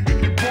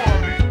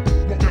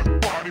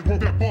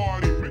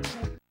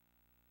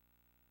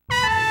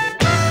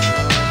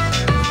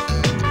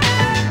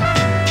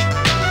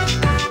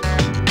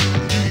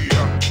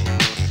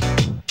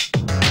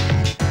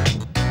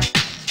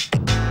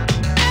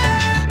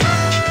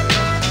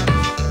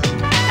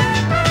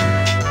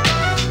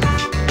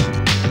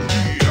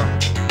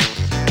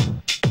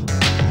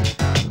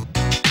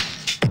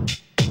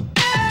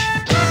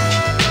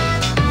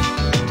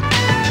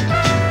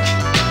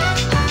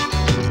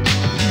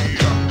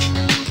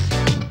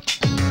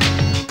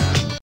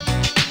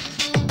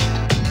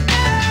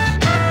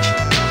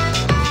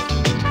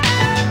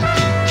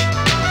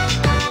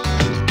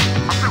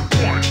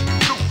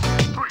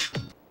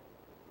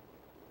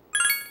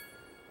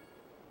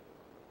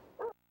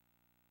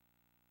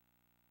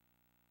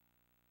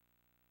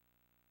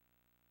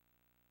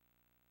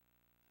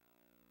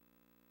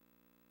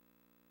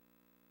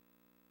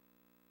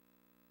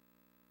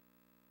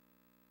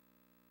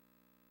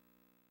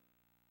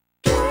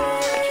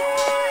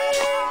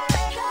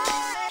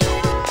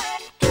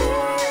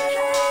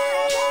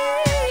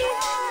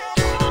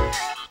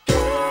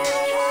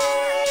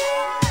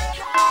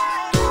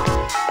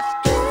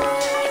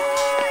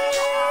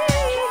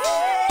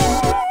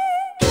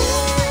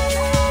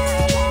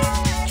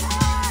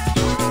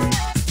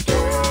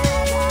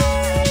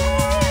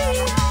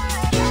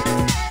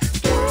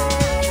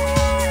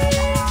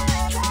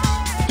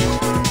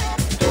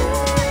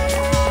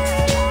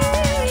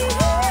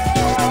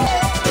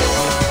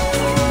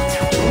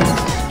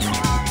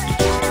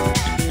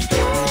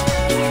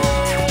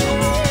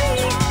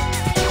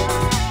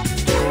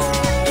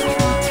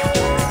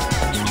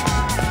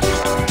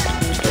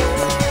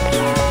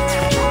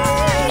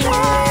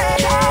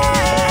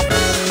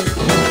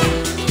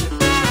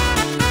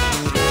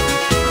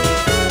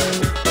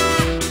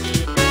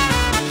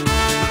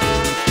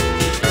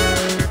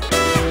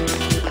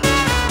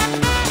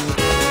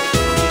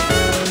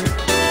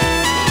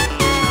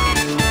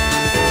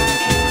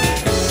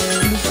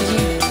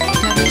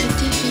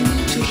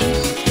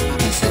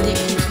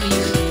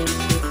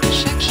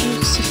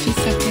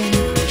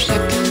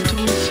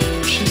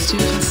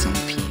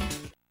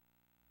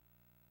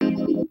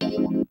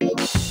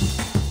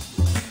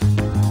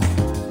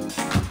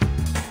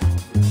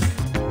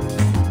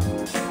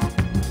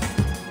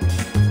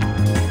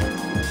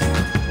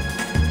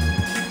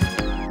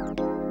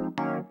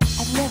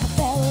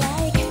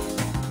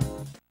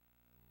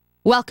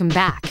 Welcome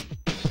back.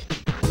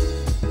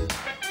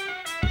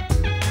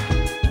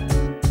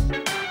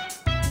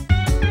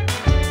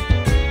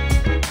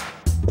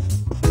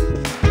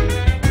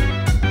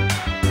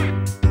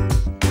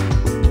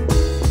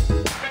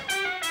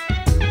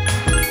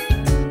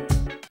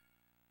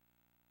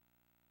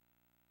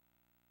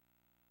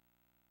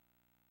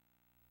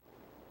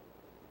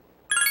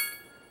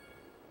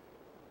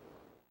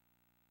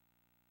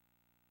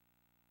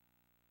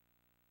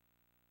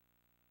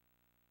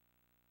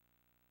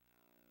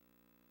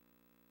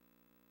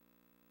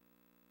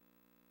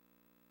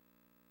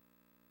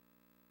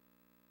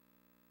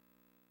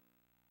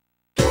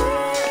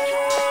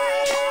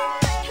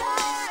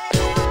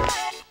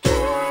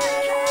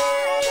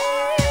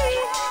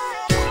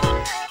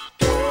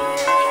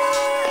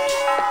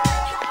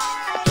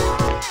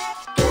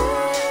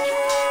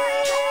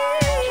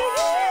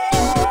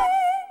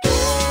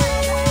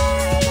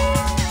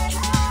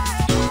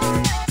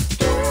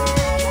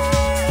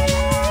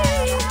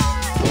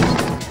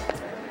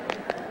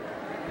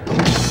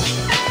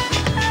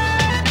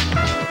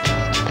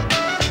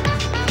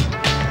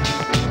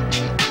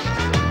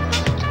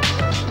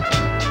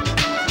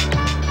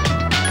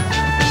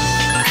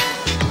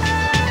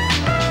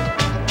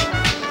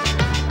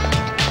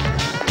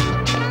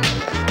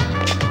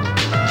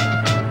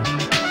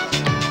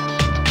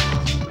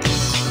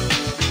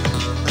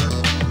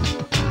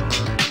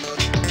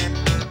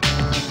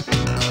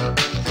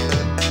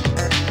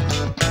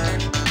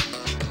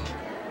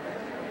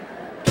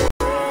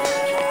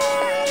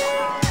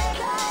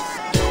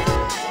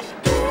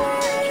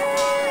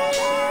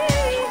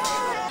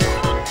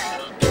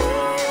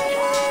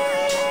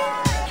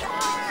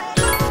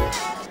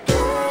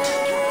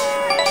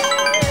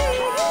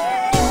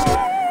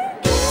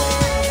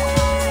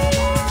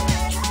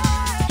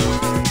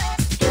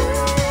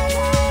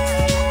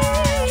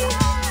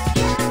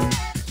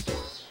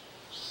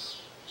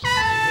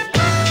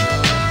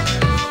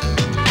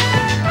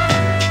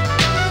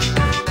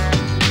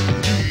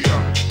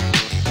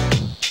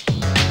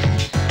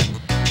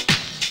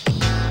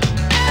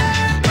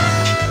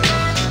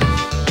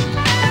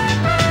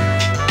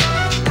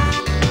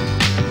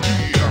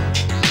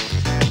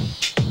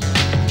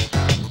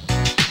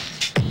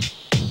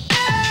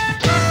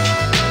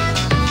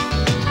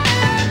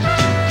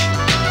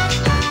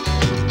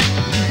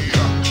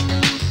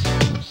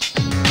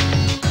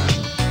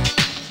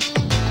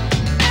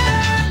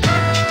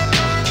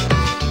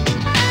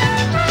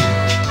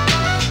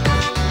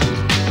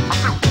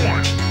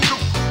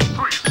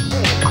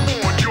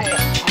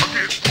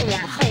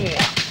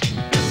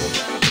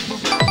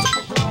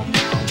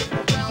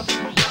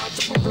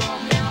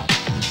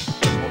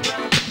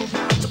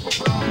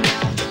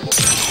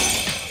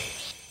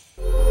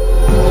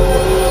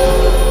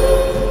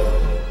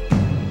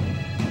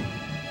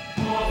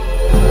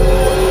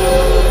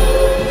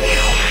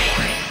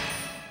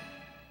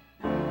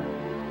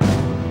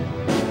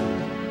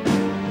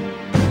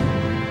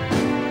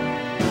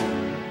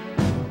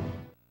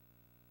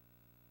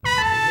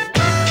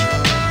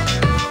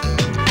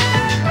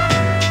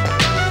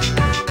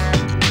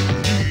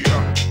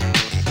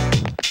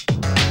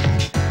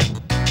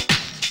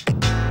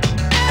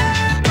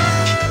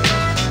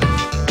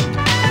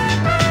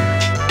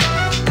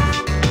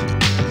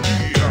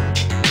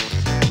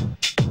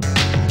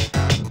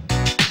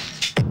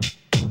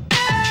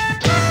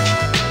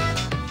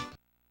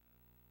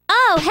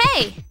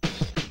 Hey!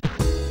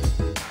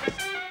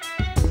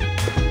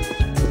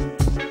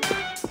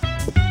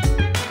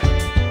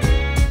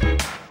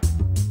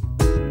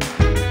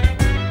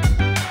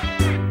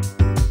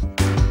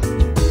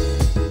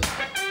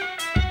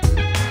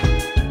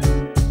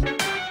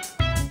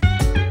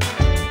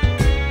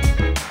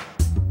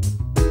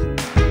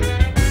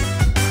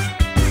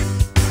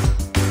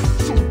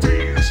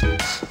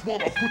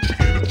 Wanna put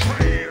you in a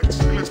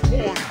trance, let's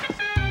party.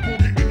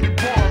 Boogie in your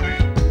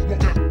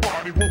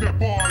body, want that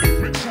body,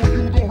 make sure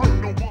you don't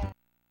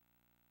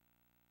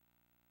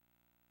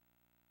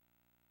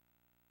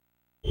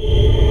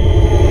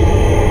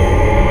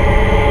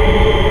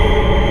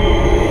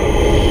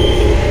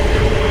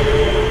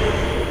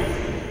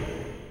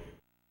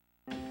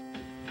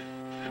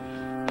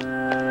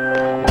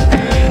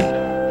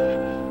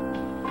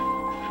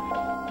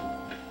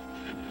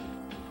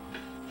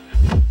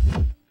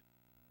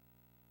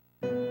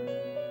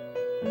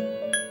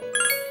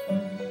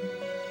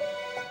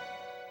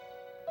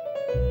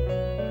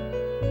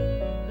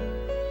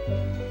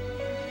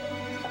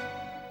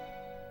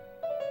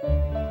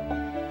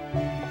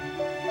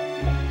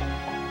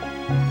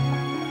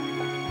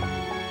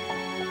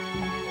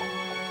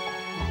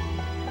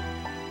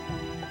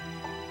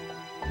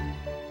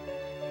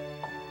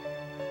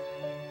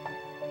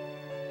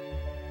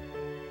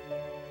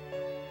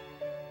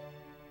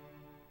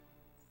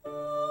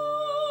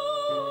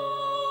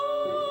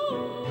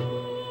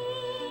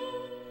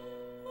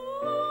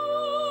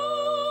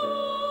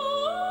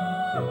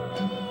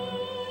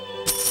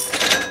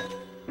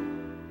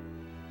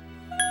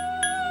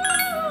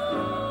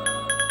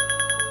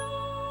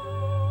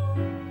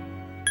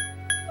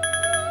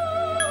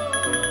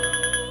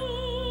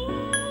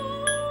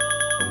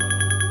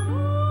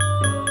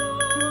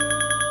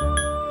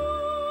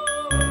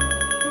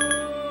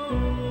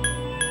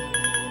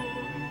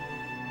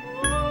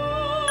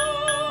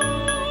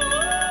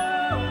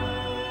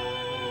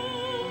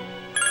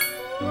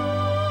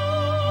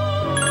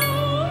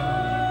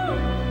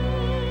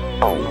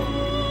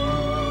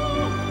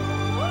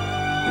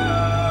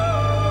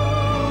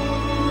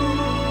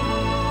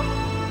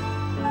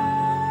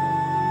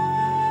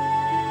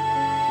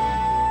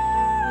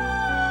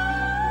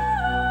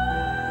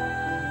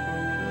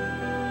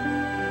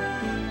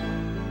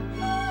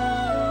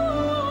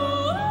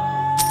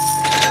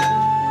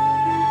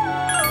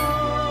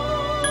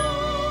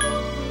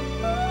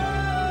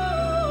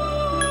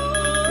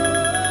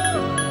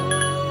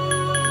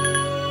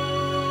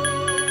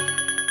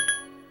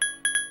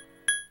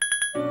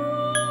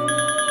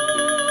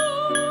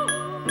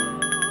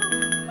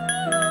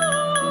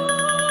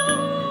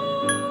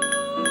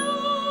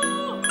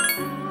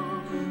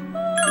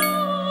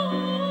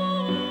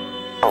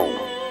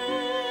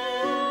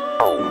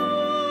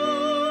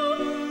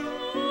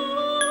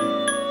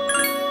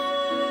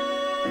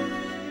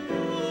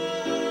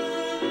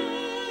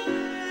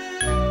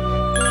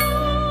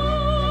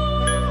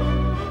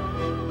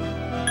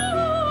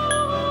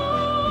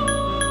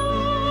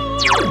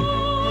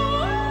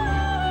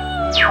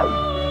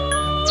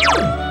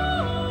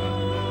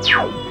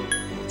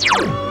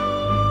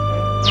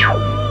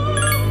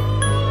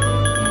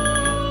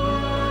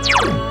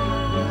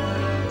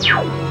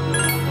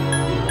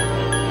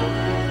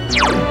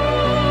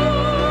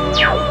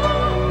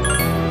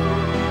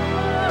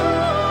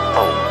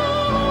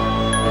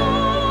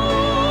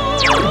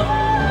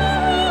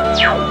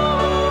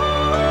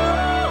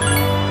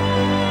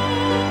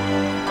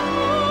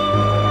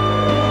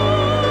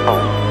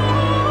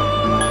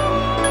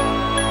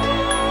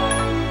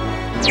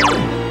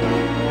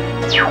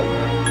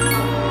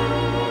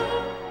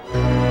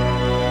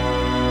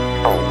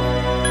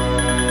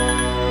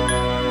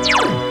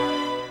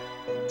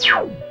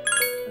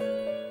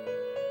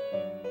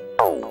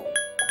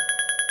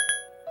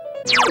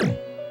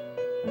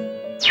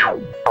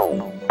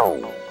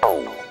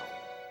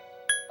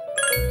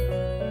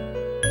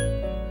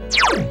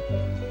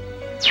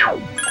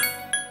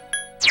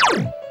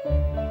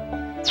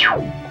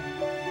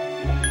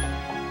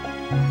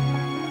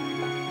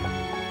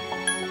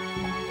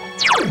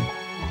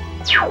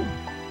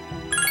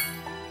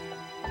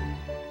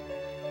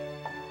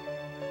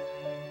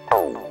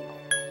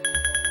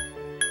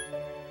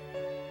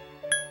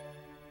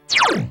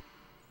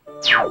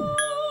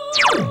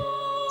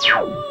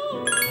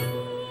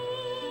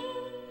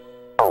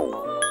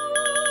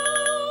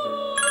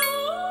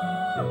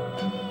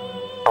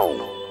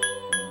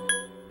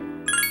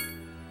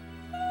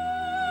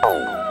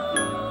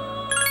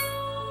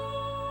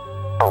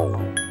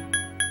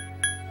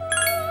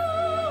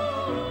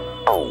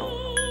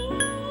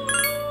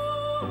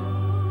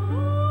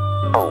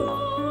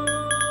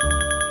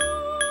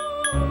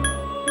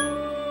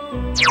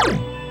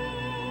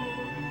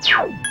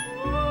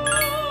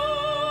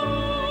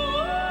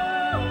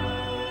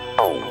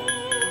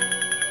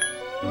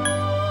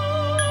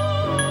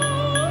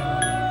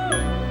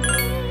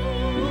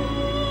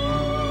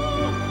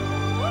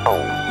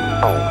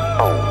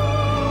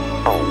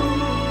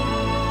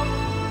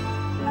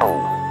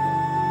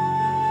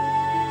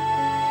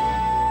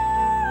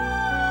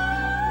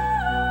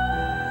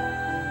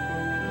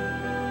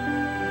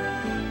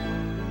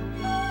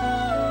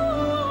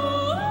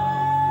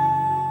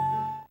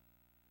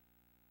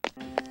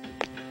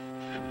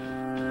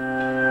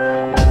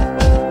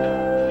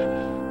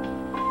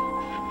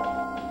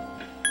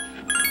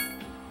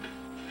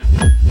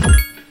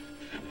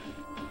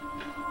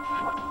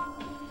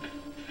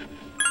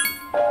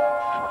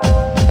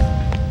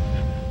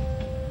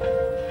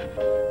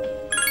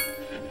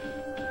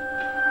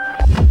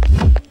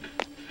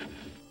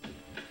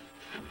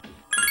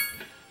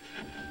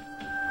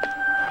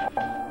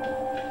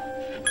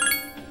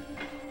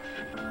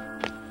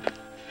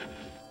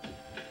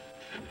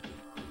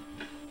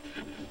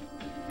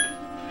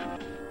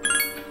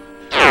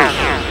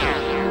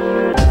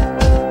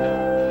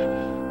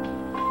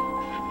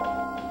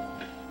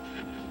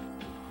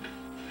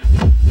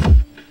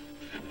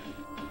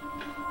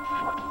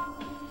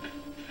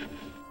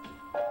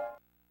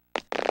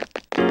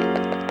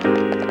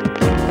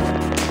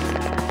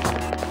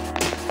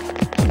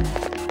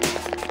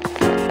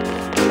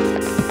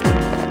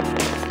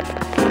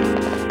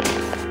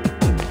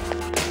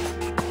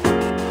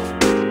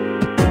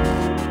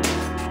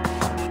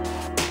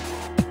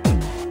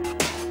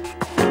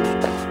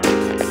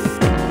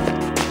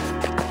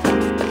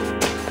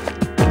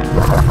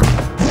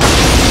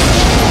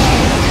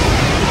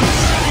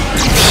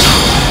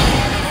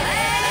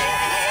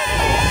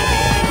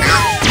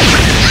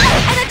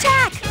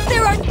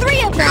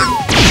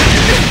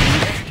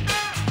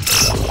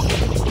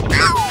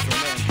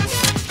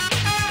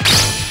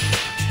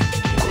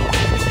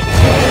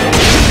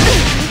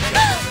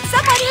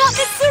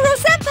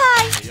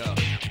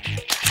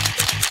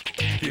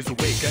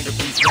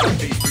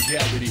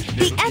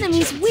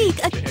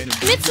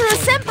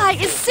Sakura-senpai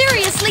is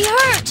seriously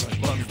hurt!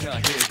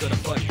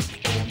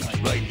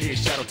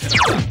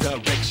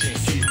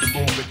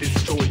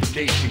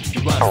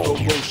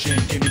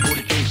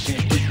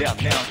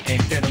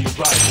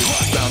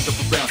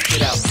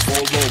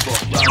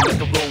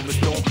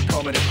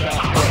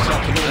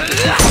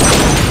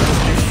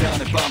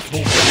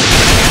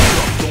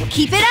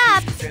 Keep it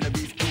up!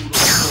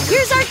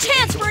 Here's our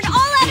chance for an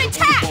all-out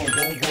attack! Let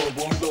me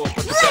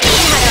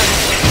at him!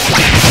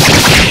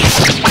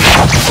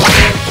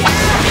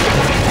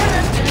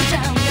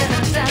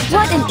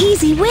 What an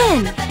easy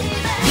win!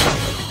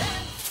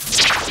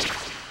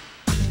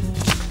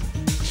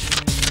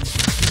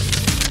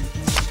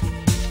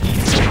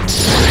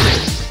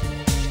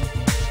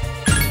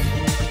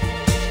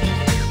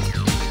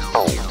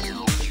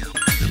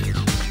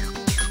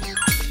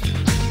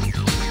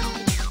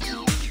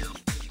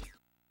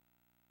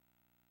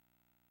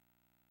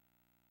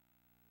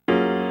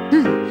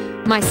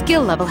 My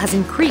skill level has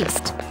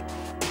increased.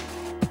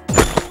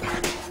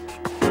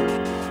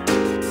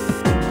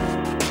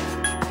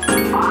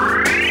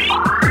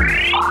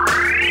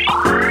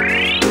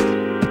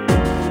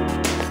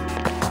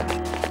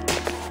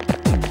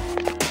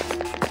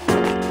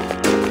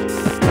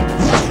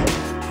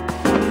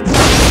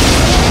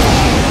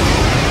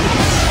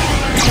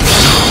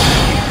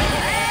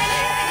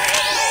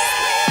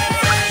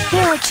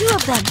 There are two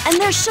of them, and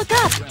they're shook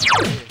up.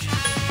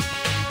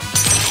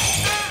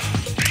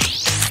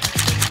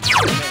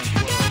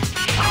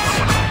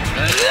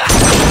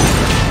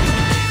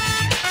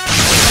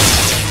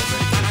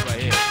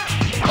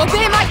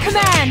 Obey my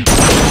command!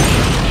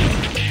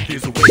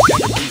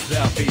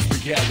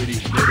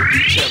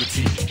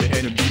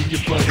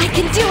 I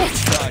can do it!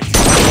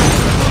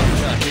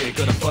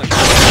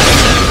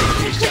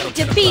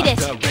 Defeated!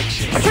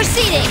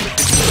 Proceeding!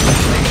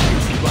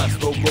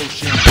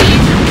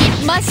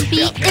 Must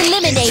be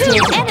eliminated!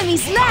 Two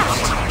enemies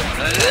left!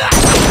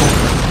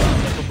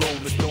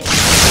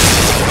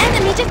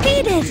 Enemy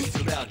defeated!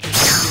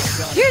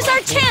 Here's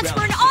our chance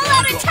for an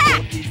all-out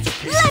attack!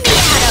 Let me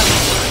at him!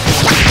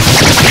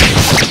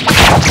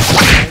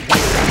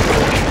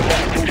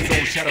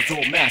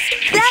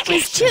 That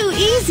was too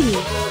easy!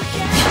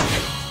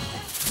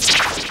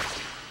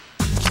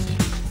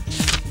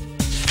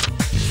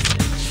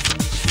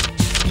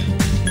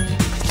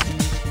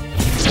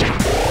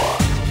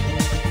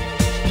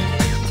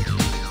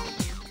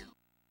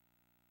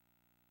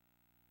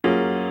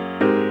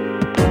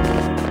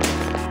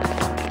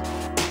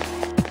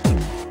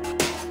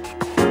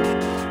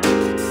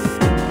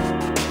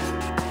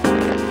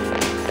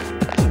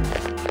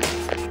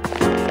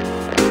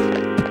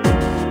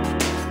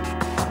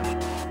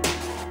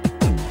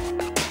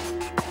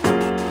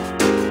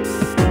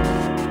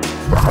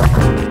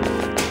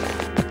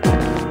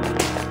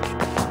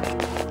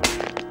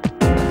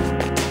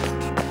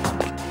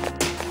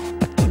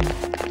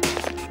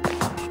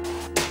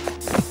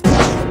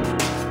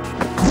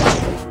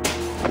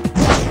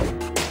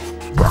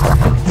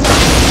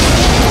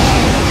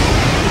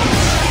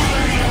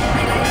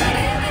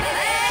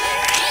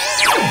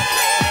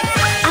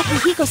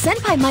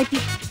 Senpai might be...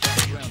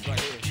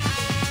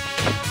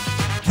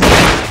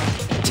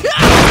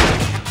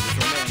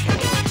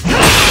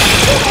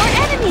 Two more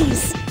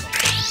enemies!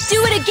 Do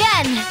it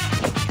again!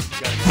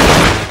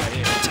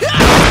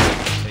 Wow!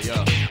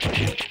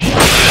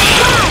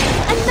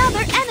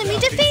 Another enemy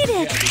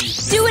defeated!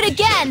 Do it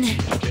again!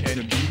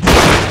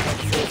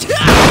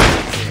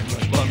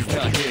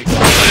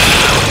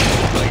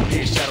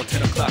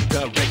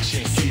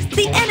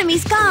 The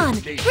enemy's gone!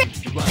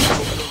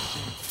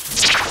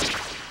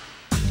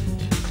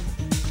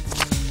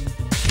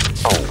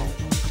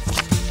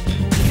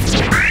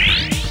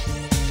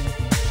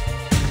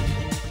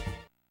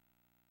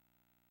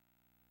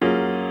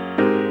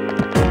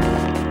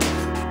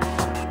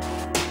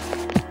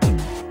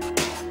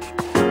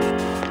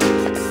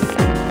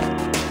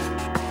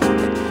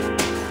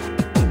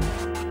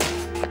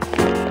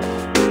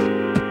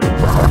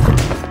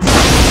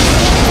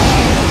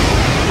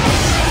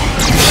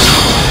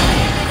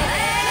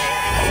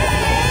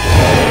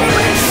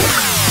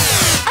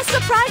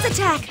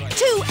 Attack!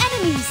 Two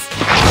enemies!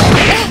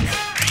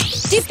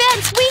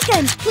 Defense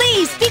weakened!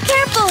 Please, be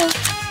careful!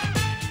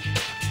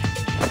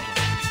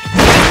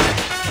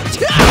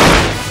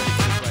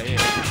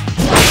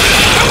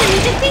 Enemy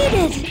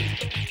defeated!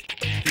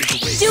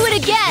 Do it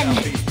again!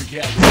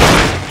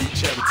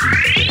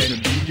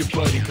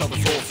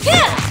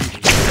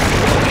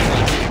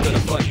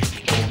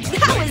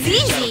 That was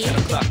easy!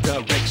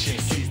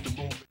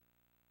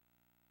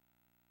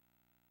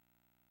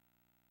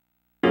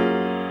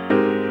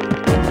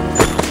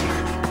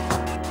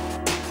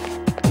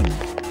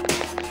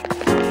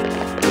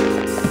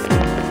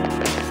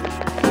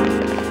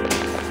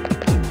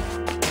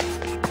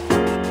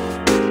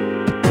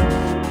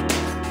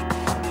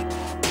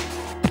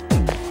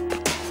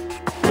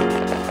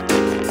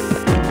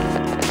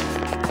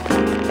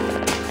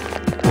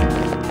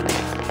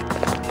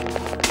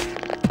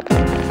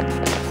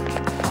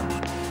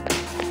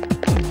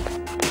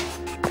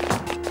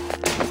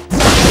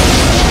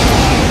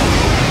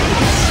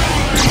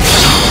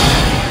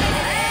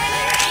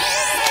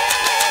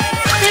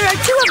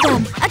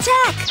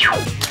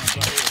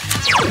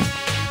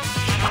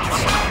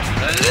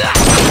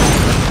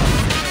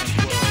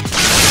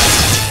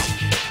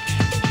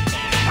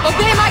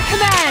 Obey my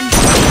command!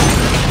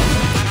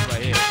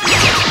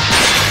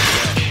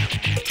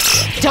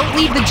 Don't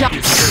leave the job.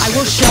 I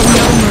will show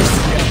no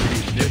mercy.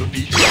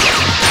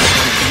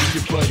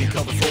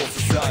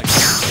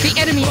 The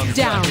enemy's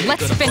down.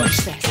 Let's finish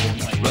this.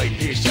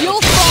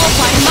 You'll fall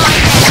by my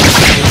hand.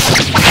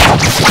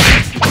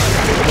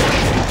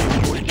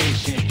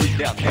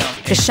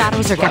 The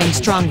shadows are getting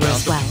stronger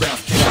as well.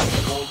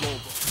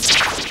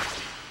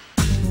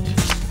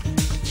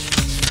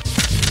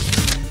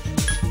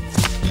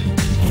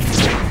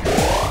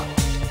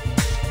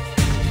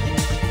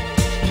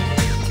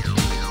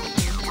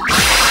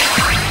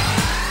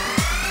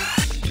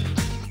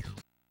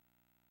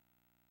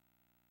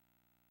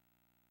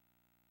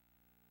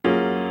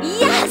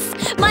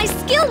 My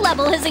skill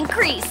level has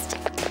increased!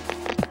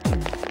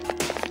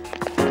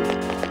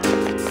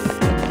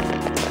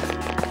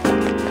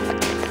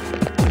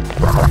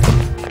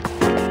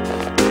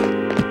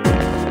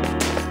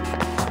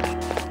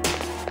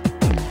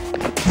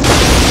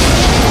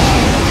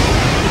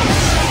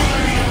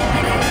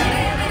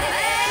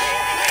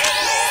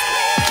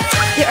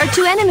 There are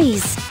 2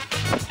 enemies!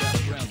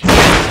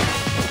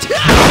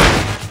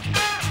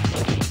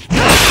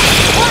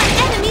 One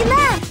enemy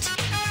left!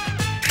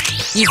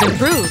 You've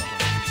improved.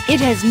 It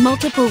has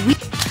multiple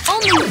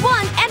Only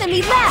 1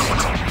 enemy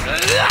left!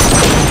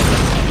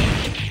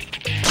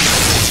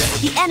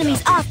 The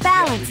enemy's off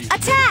balance!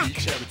 Attack!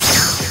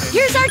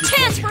 Here's our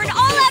chance for an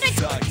all-out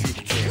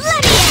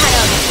Let me at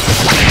him!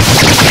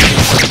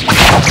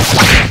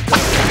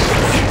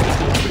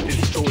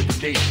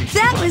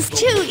 That was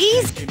too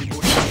easy!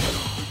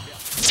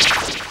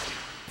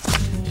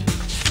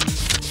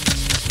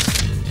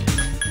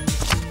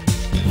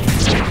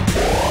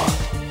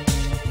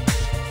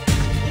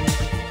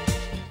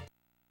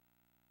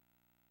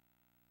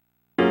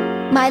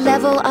 My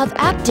level of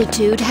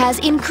aptitude has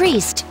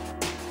increased.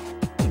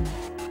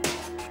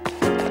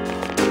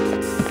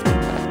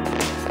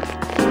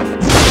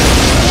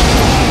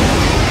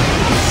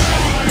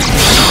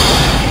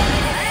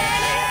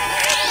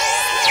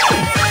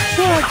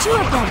 There are 2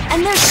 of them,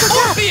 and they're shook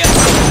up.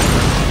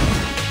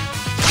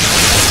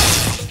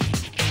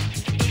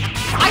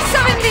 I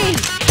summon thee!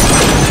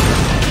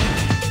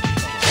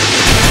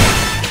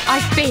 I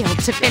failed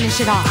to finish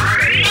it off.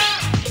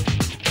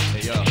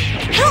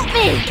 Help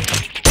me!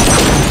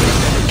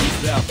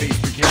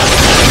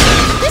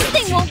 This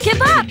thing won't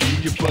give up!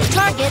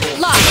 Target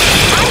locked.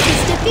 I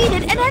just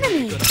defeated an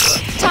enemy.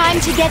 Time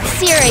to get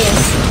serious.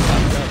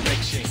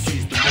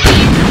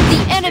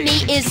 The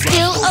enemy is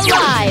still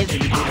alive.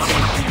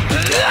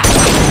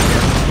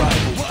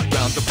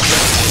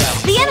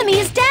 The enemy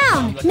is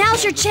down.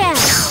 Now's your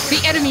chance.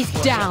 The enemy's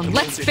down.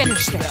 Let's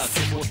finish this.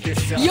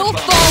 You'll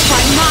fall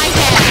by my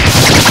hand.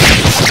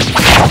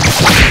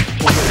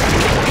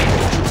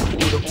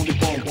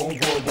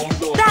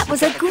 That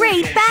was a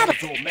great battle.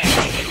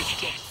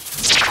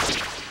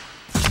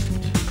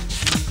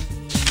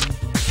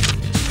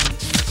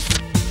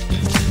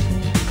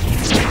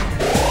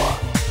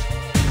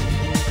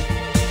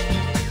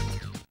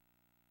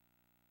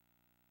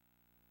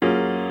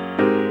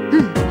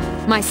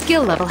 My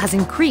skill level has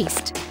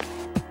increased.